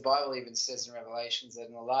thing is the Bible even says in Revelations that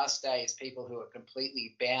in the last days, people who are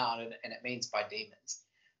completely bound, and it means by demons,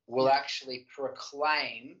 will Yeah. actually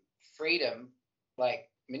proclaim freedom, like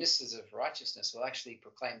ministers of righteousness will actually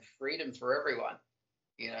proclaim freedom for everyone.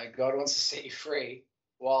 God wants to see you free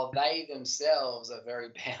while they themselves are very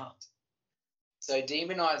bound. So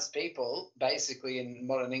demonized people, basically in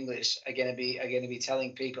modern English, are going to be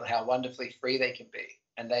telling people how wonderfully free they can be,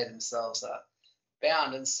 and they themselves are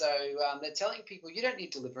bound. And so they're telling people, you don't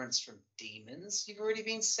need deliverance from demons. You've already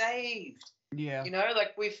been saved. Yeah.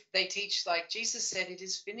 Like they teach, like Jesus said, it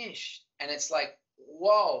is finished. And it's like,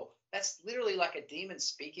 whoa, that's literally like a demon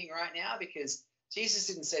speaking right now, because Jesus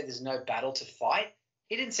didn't say there's no battle to fight.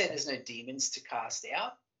 He didn't say there's no demons to cast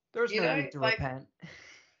out. There's no need to Like, repent.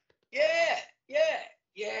 yeah, yeah,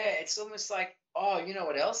 yeah. It's almost like, oh, you know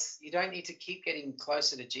what else? You don't need to keep getting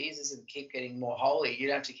closer to Jesus and keep getting more holy. You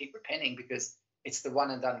don't have to keep repenting, because it's the one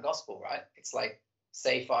and done gospel, right? It's like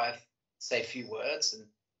say a few words,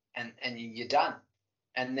 and you're done.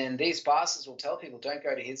 And then these pastors will tell people, don't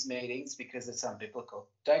go to his meetings because it's unbiblical.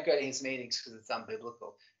 Don't go to his meetings because it's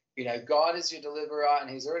unbiblical. You know, God is your deliverer, and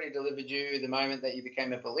he's already delivered you the moment that you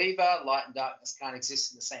became a believer. Light and darkness can't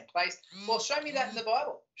exist in the same place. Well, show me that in the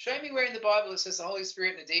Bible. Show me where in the Bible it says the Holy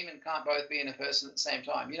Spirit and a demon can't both be in a person at the same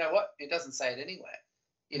time. You know what? It doesn't say it anywhere.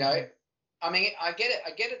 You know, I mean, I get it.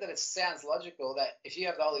 I get it that it sounds logical that if you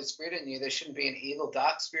have the Holy Spirit in you, there shouldn't be an evil,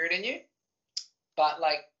 dark spirit in you. But,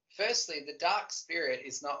 like, firstly, the dark spirit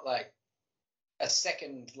is not like a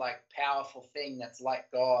second, like, powerful thing that's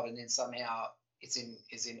like God, and then somehow is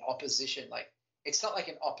in opposition. Like, it's not like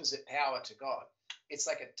an opposite power to God. It's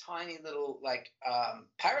like a tiny little, like,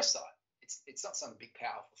 parasite. It's not some big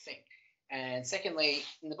powerful thing. And secondly,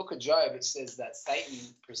 in the book of Job, it says that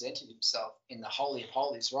Satan presented himself in the Holy of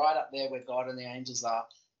Holies, right up there where God and the angels are,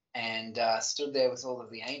 and stood there with all of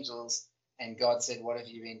the angels. And God said, "What have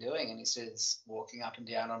you been doing?" And he says, "Walking up and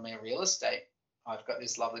down on my real estate. I've got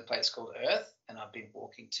this lovely place called Earth, and I've been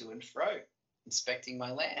walking to and fro, inspecting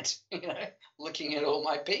my land, looking at all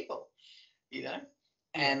my people,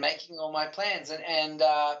 and making all my plans." And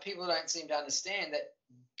people don't seem to understand that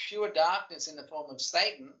pure darkness in the form of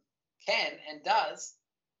Satan can and does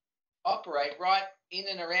operate right in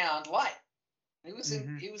and around light. He was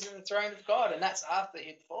in the throne of God, and that's after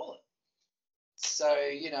he'd fallen. So,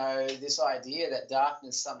 this idea that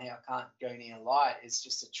darkness somehow can't go near light is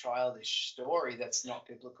just a childish story that's not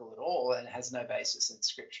biblical at all, and it has no basis in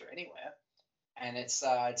Scripture anywhere. And it's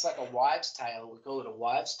like a wives' tale. We call it a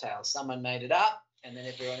wives' tale. Someone made it up, and then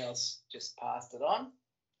everyone else just passed it on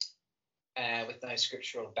with no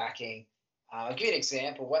scriptural backing. I'll give you an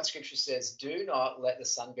example. One scripture says, "Do not let the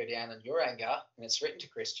sun go down on your anger," and it's written to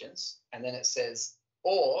Christians. And then it says,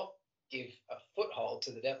 "Or give a foothold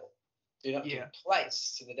to the devil." Do not give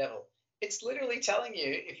place to the devil. It's literally telling you,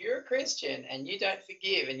 if you're a Christian and you don't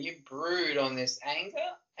forgive and you brood on this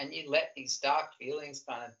anger and you let these dark feelings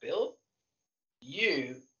kind of build,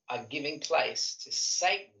 you are giving place to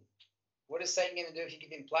Satan. What is Satan going to do if you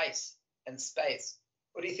give him place and space?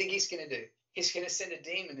 What do you think he's going to do? He's going to send a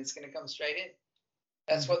demon that's going to come straight in.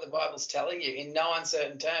 That's what the Bible's telling you. In no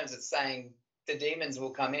uncertain terms, it's saying the demons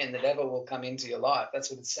will come in, the devil will come into your life.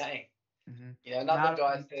 That's what it's saying. Another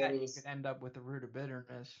guy said you could end up with a root of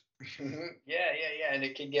bitterness. Yeah. And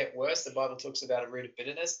it can get worse. The Bible talks about a root of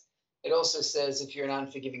bitterness. It also says if you're an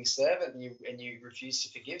unforgiving servant and you refuse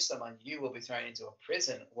to forgive someone, you will be thrown into a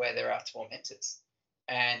prison where there are tormentors.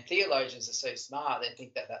 And theologians are so smart, they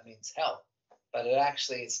think that means hell. But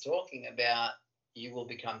it's talking about you will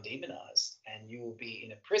become demonized and you will be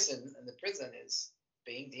in a prison, and the prison is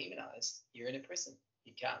being demonized. You're in a prison.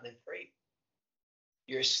 You can't live free.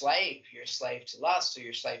 You're a slave. You're a slave to lust, or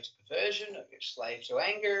you're a slave to perversion, or you're a slave to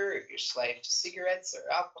anger, or you're a slave to cigarettes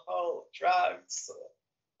or alcohol or drugs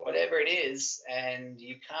or whatever it is, and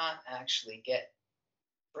you can't actually get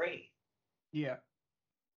free. Yeah.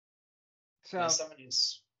 So someone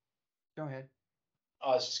who's... Go ahead.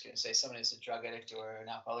 I was just going to say, someone who's a drug addict or an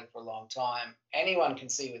alcoholic for a long time, anyone can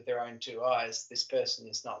see with their own two eyes, this person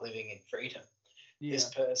is not living in freedom. Yeah.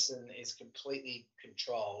 This person is completely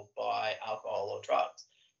controlled by alcohol or drugs.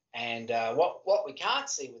 And what we can't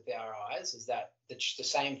see with our eyes is that the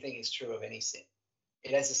same thing is true of any sin.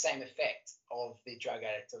 It has the same effect of the drug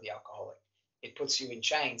addict or the alcoholic. It puts you in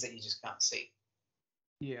chains that you just can't see.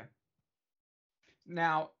 Yeah.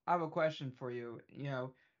 Now, I have a question for you.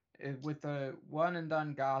 With the one and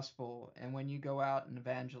done gospel, and when you go out and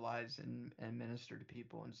evangelize and minister to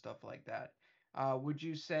people and stuff like that, would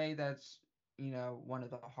you say that's one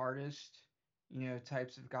of the hardest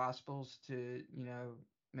types of gospels to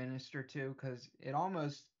minister to? Because it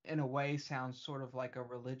almost in a way sounds sort of like a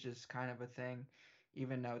religious kind of a thing,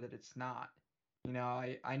 even though that it's not.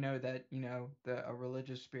 I know that a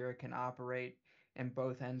religious spirit can operate in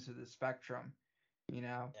both ends of the spectrum.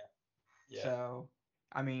 Yeah. So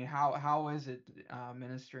I mean, how is it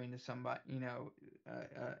ministering to somebody,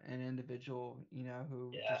 an individual,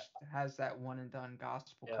 who just has that one and done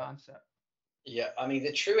gospel concept? Yeah, I mean,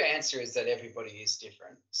 the true answer is that everybody is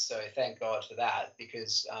different. So thank God for that,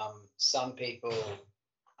 because some people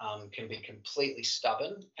can be completely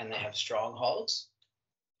stubborn and they have strongholds.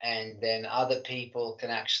 And then other people can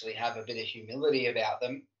actually have a bit of humility about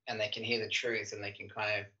them, and they can hear the truth and they can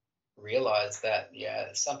kind of realize that,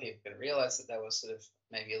 some people can realize that they were sort of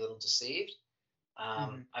maybe a little deceived.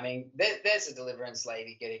 I mean, there's a deliverance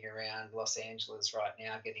lady getting around Los Angeles right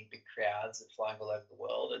now, getting big crowds and flying all over the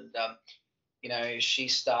world. And, she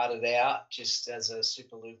started out just as a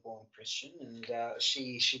super lukewarm Christian, and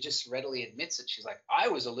she just readily admits it. She's like, I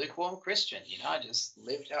was a lukewarm Christian, I just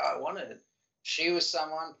lived how I wanted. She was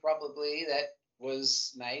someone probably that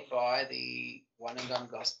was made by the one and done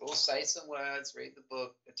gospel. Say some words, read the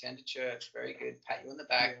book, attend a church, very good, pat you on the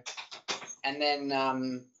back. And then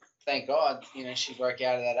thank God, she broke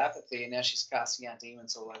out of that apathy, and now she's casting out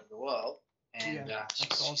demons all over the world. And Yeah,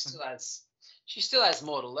 that's awesome. she still has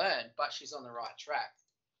more to learn, but she's on the right track.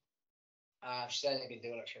 She's only been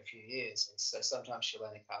doing it for a few years, and so sometimes she'll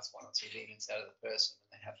only cast one or two demons out of the person,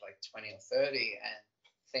 and they have like 20 or 30, and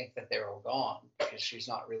think that they're all gone because she's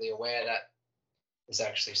not really aware that there's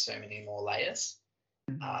actually so many more layers.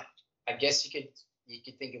 Mm-hmm. I guess you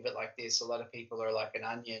could think of it like this: a lot of people are like an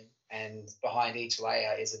onion, and behind each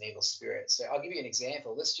layer is an evil spirit. So I'll give you an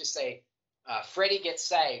example. Let's just say Freddie gets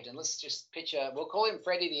saved, and let's just picture. We'll call him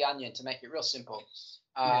Freddie the Onion to make it real simple.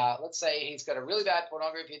 Let's say he's got a really bad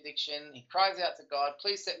pornography addiction. He cries out to God,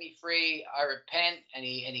 "Please set me free. I repent." And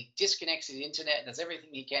he disconnects his internet and does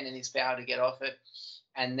everything he can in his power to get off it.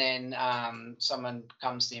 And then someone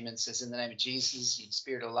comes to him and says, "In the name of Jesus, you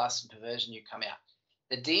spirit of lust and perversion, you come out."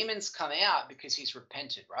 The demons come out because he's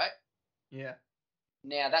repented, right? Yeah.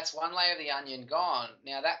 Now that's one layer of the onion gone.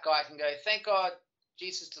 Now that guy can go, "Thank God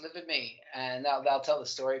Jesus delivered me." And they'll tell the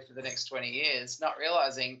story for the next 20 years, not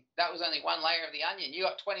realizing that was only one layer of the onion. You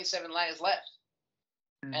got 27 layers left.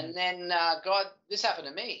 Mm-hmm. And then this happened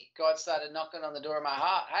to me. God started knocking on the door of my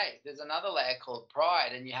heart. Hey, there's another layer called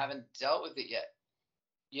pride, and you haven't dealt with it yet.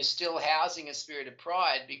 You're still housing a spirit of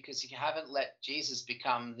pride because you haven't let Jesus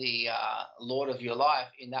become the Lord of your life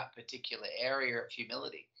in that particular area of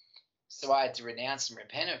humility. So I had to renounce and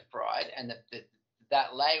repent of pride, and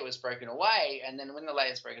that layer was broken away. And then when the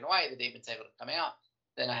layer is broken away, the demon's able to come out.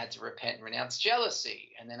 Then I had to repent and renounce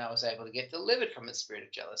jealousy, and then I was able to get delivered from the spirit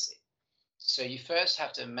of jealousy. So you first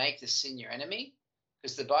have to make the sin your enemy,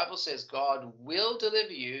 because the Bible says God will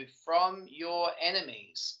deliver you from your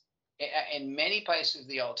enemies. In many places of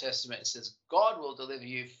the Old Testament, it says God will deliver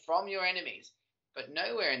you from your enemies, but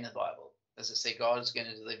nowhere in the Bible does it say God is going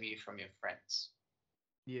to deliver you from your friends.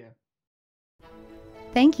 Yeah.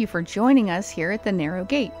 Thank you for joining us here at The Narrow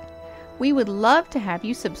Gate. We would love to have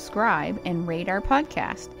you subscribe and rate our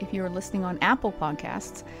podcast if you are listening on Apple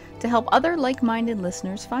Podcasts to help other like-minded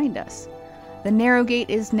listeners find us. The Narrow Gate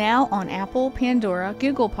is now on Apple, Pandora,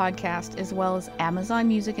 Google Podcast, as well as Amazon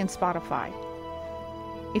Music and Spotify.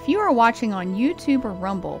 If you are watching on YouTube or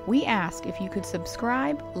Rumble, we ask if you could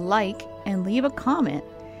subscribe, like, and leave a comment,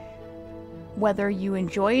 whether you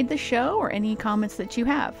enjoyed the show or any comments that you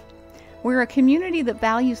have. We're a community that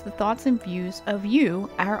values the thoughts and views of you,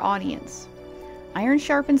 our audience. Iron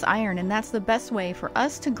sharpens iron, and that's the best way for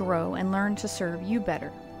us to grow and learn to serve you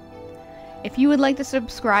better. If you would like to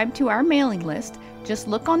subscribe to our mailing list, just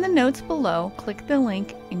look on the notes below, click the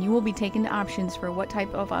link, and you will be taken to options for what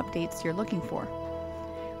type of updates you're looking for.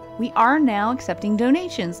 We are now accepting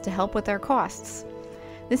donations to help with our costs.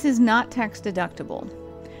 This is not tax deductible.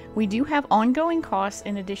 We do have ongoing costs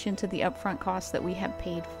in addition to the upfront costs that we have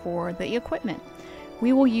paid for the equipment.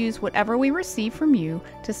 We will use whatever we receive from you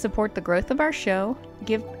to support the growth of our show,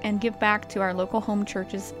 give back to our local home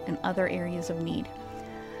churches and other areas of need.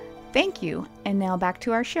 Thank you, and now back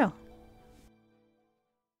to our show.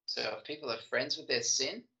 So if people are friends with their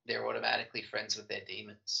sin, they're automatically friends with their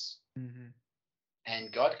demons. Mm-hmm.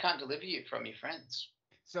 And God can't deliver you from your friends.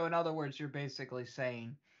 So in other words, you're basically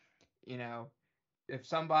saying, if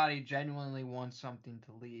somebody genuinely wants something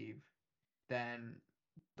to leave, then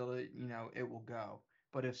it will go.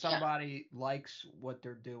 But if somebody likes what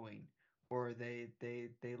they're doing, or they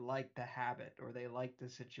like the habit, or they like the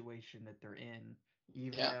situation that they're in,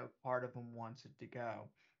 even though part of them wants it to go,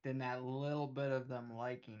 then that little bit of them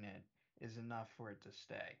liking it is enough for it to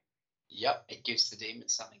stay. Yep, it gives the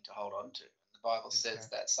demons something to hold on to. The Bible says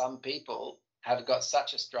that some people have got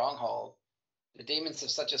such a stronghold. The demons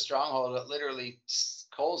have such a stronghold, it literally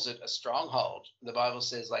calls it a stronghold. The Bible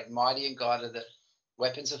says, like, mighty in God are the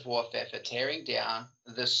weapons of warfare for tearing down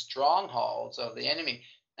the strongholds of the enemy.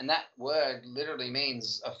 And that word literally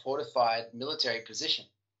means a fortified military position.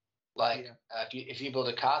 Like if you build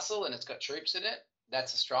a castle and it's got troops in it,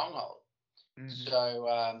 that's a stronghold. Mm-hmm.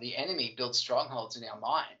 So the enemy builds strongholds in our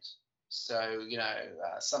mind. So,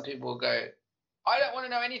 some people will go, "I don't want to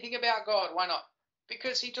know anything about God." Why not?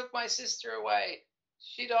 Because he took my sister away.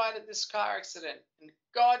 She died at this car accident, and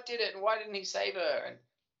God did it. And why didn't he save her?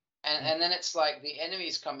 And then it's like the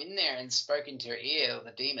enemy's come in there and spoken to her ear,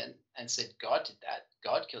 the demon, and said, "God did that.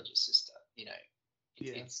 God killed your sister."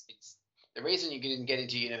 It's the reason you didn't get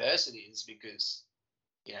into university is because,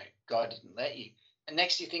 God didn't let you. And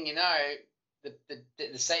next thing you know,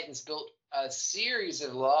 the Satan's built a series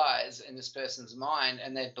of lies in this person's mind,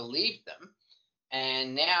 and they've believed them.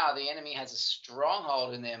 And now the enemy has a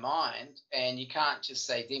stronghold in their mind, and you can't just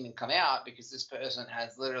say, "Demon, come out," because this person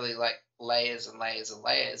has literally like layers and layers and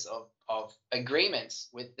layers of agreements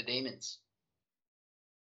with the demons.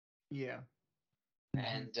 Yeah.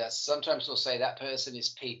 And sometimes we'll say that person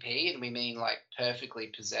is PP, and we mean like perfectly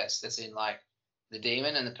possessed, as in like the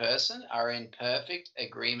demon and the person are in perfect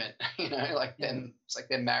agreement, like them. It's like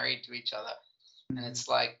they're married to each other. And it's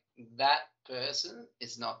like that person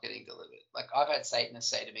is not getting delivered. Like I've had Satanists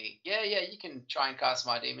say to me, yeah, you can try and cast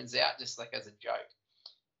my demons out just like as a joke.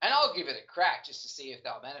 And I'll give it a crack just to see if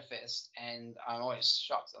they'll manifest. And I'm always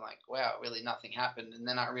shocked. I'm like, wow, really nothing happened. And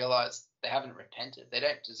then I realized they haven't repented. They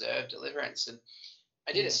don't deserve deliverance. And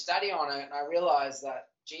I did a study on it, and I realized that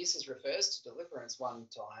Jesus refers to deliverance one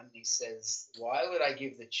time. He says, why would I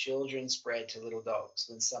give the children's bread to little dogs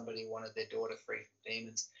when somebody wanted their daughter free from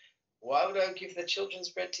demons? Why would I give the children's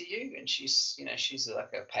bread to you? And she's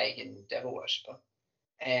like a pagan devil worshiper.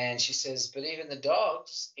 And she says, but even the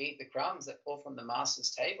dogs eat the crumbs that fall from the master's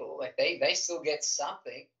table. Like they still get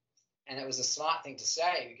something. And it was a smart thing to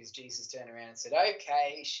say, because Jesus turned around and said,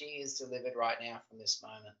 okay, she is delivered right now from this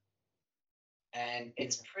moment. And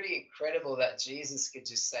it's pretty incredible that Jesus could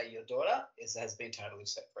just say, your daughter has been totally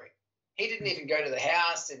set free. He didn't even go to the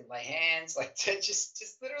house, didn't lay hands, like just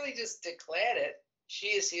literally just declared it. She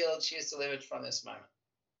is healed. She is delivered from this moment.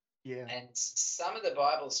 Yeah. And some of the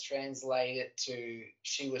Bibles translate it to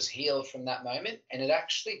she was healed from that moment. And it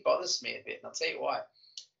actually bothers me a bit. And I'll tell you why.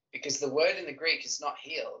 Because the word in the Greek is not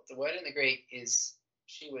healed. The word in the Greek is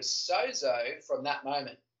she was sozo from that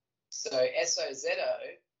moment. So S-O-Z-O,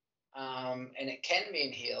 and it can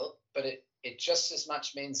mean healed, but it just as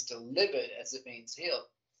much means delivered as it means healed.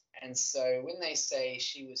 And so when they say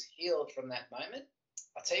she was healed from that moment,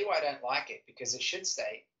 I'll tell you why I don't like it, because it should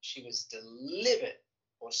say she was delivered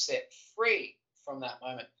or set free from that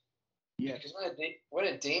moment. Yeah. Because when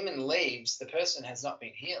a demon leaves, the person has not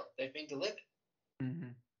been healed. They've been delivered. Mm-hmm.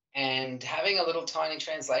 And having a little tiny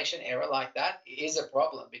translation error like that is a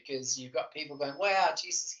problem, because you've got people going, wow,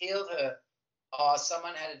 Jesus healed her. Oh,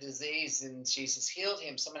 someone had a disease and Jesus healed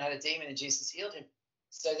him. Someone had a demon and Jesus healed him.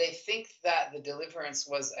 So they think that the deliverance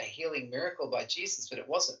was a healing miracle by Jesus, but it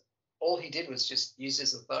wasn't. All he did was just use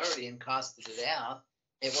his authority and casted it out.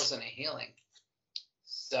 It wasn't a healing.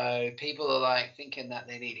 So people are like thinking that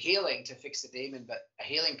they need healing to fix a demon, but a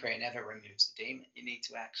healing prayer never removes the demon. You need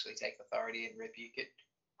to actually take authority and rebuke it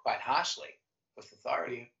quite harshly with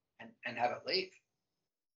authority and have it leave.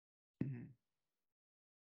 Mm-hmm.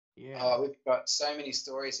 Yeah. We've got so many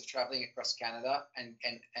stories of traveling across Canada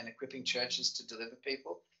and equipping churches to deliver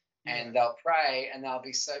people. Yeah. And they'll pray and they'll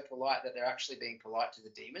be so polite that they're actually being polite to the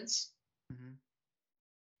demons. Mm-hmm.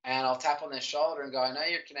 And I'll tap on their shoulder and go, I know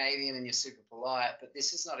you're Canadian and you're super polite, but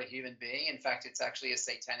this is not a human being. In fact, it's actually a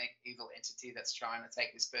satanic evil entity that's trying to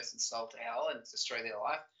take this person's soul to hell and destroy their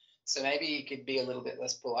life. So maybe you could be a little bit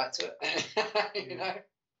less polite to it, you know?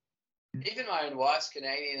 Even my own wife's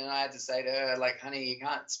Canadian, and I had to say to her, like, honey, you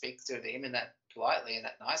can't speak to a demon that politely and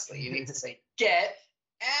that nicely. You need to say, get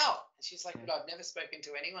out. And she's like, but I've never spoken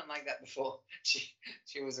to anyone like that before.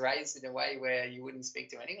 She was raised in a way where you wouldn't speak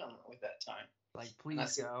to anyone with that tone. Like,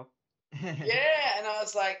 please go. Yeah, and I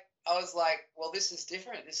was like, well, this is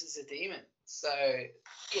different. This is a demon. So,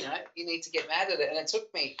 you need to get mad at it. And it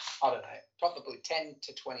took me, I don't know, probably 10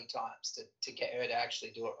 to 20 times to get her to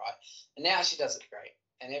actually do it right. And now she does it great.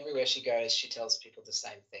 And everywhere she goes, she tells people the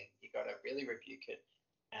same thing. You got to really rebuke it.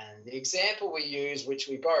 And the example we use, which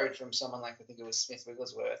we borrowed from someone like, I think it was Smith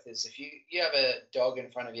Wigglesworth, is if you have a dog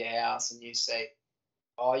in front of your house and you say,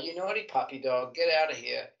 oh, you naughty puppy dog, get out of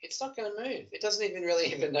here, it's not going to move. It doesn't even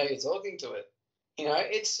really even know you're talking to it.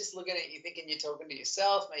 It's just looking at you thinking you're talking to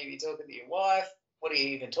yourself. Maybe you're talking to your wife. What are you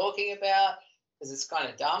even talking about? Because it's kind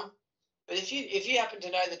of dumb. But if you happen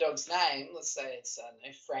to know the dog's name, let's say it's, I don't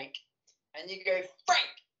know, Frank, and you go, Frank,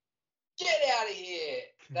 get out of here.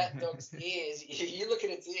 That dog's ears, you look at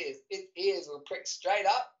its ears will prick straight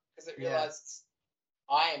up because it realizes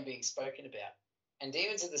I am being spoken about. And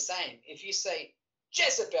demons are the same. If you say,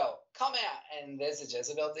 Jezebel, come out, and there's a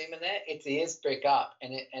Jezebel demon there, its ears prick up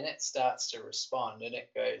and it starts to respond and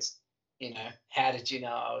it goes, how did you know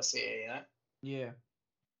I was here, Yeah.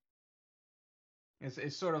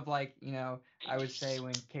 It's sort of like, I would say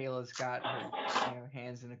when Kayla's got her,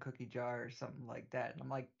 hands in a cookie jar or something like that. And I'm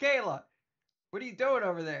like, Kayla, what are you doing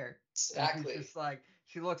over there? Exactly. And she's just like,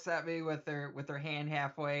 she looks at me with her hand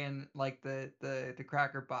halfway in like the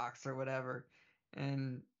cracker box or whatever.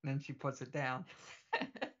 And then she puts it down.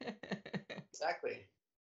 Exactly.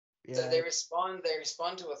 Yeah. So they respond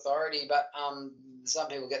to authority, but some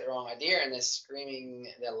people get the wrong idea and they're screaming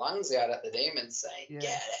their lungs out at the demons saying,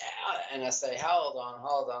 get out. And I say, hold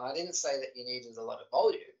on. I didn't say that you needed a lot of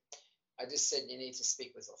volume. I just said you need to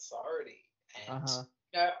speak with authority. And,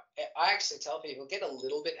 I actually tell people, get a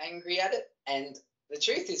little bit angry at it. And the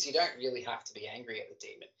truth is you don't really have to be angry at the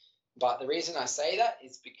demon. But the reason I say that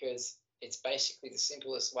is because it's basically the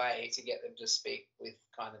simplest way to get them to speak with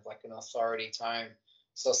kind of like an authority tone.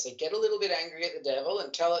 So I'll say, get a little bit angry at the devil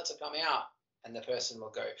and tell it to come out. And the person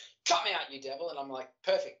will go, come out, you devil. And I'm like,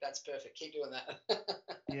 perfect. That's perfect. Keep doing that.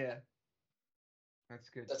 Yeah. That's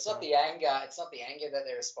good. That's not the anger. It's not the anger that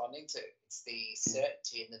they're responding to. It's the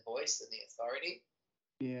certainty in the voice and the authority.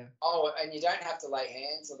 Yeah. Oh, and you don't have to lay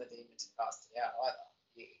hands on the demon to cast it out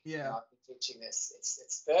either. Yeah. You know, I've been teaching this.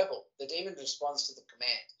 It's verbal. The demon responds to the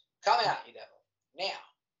command. Come out, you devil. Now.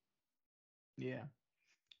 Yeah.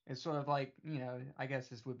 It's sort of like, I guess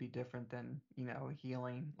this would be different than,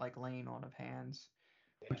 healing, like laying on of hands,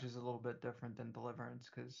 which is a little bit different than deliverance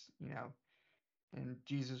because, and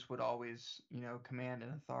Jesus would always, command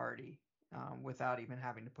an authority without even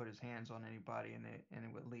having to put his hands on anybody, and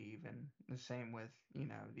it would leave. And the same with,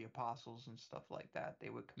 the apostles and stuff like that. They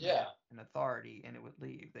would command an authority, and it would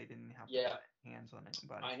leave. They didn't have to put hands on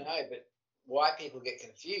anybody. I know, but why people get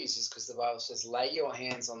confused is because the Bible says, lay your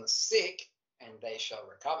hands on the sick, and they shall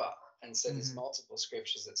recover. And so there's multiple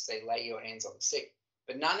scriptures that say, lay your hands on the sick.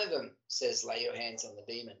 But none of them says, lay your hands on the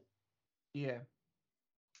demon. Yeah.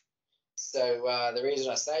 So the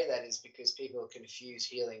reason I say that is because people confuse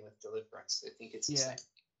healing with deliverance. They think it's the same.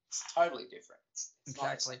 It's totally different. It's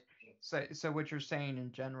exactly. So what you're saying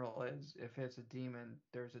in general is if it's a demon,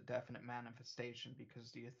 there's a definite manifestation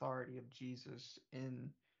because the authority of Jesus in,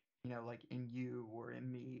 like in you or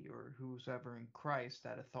in me or whoever in Christ,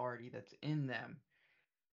 that authority that's in them,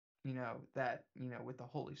 that, with the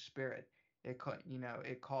Holy Spirit, it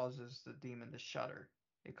causes the demon to shudder.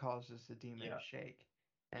 It causes the demon to shake.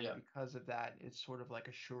 And because of that, it's sort of like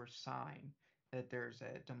a sure sign that there's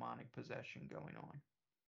a demonic possession going on.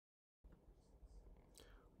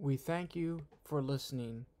 We thank you for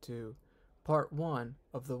listening to part 1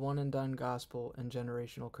 of the One and Done Gospel and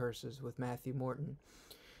Generational Curses with Matthew Morton.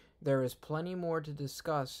 There is plenty more to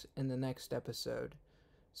discuss in the next episode,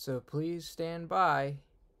 so please stand by,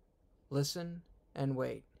 listen, and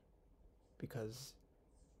wait, because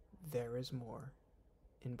there is more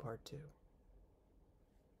in part 2.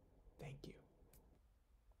 Thank you.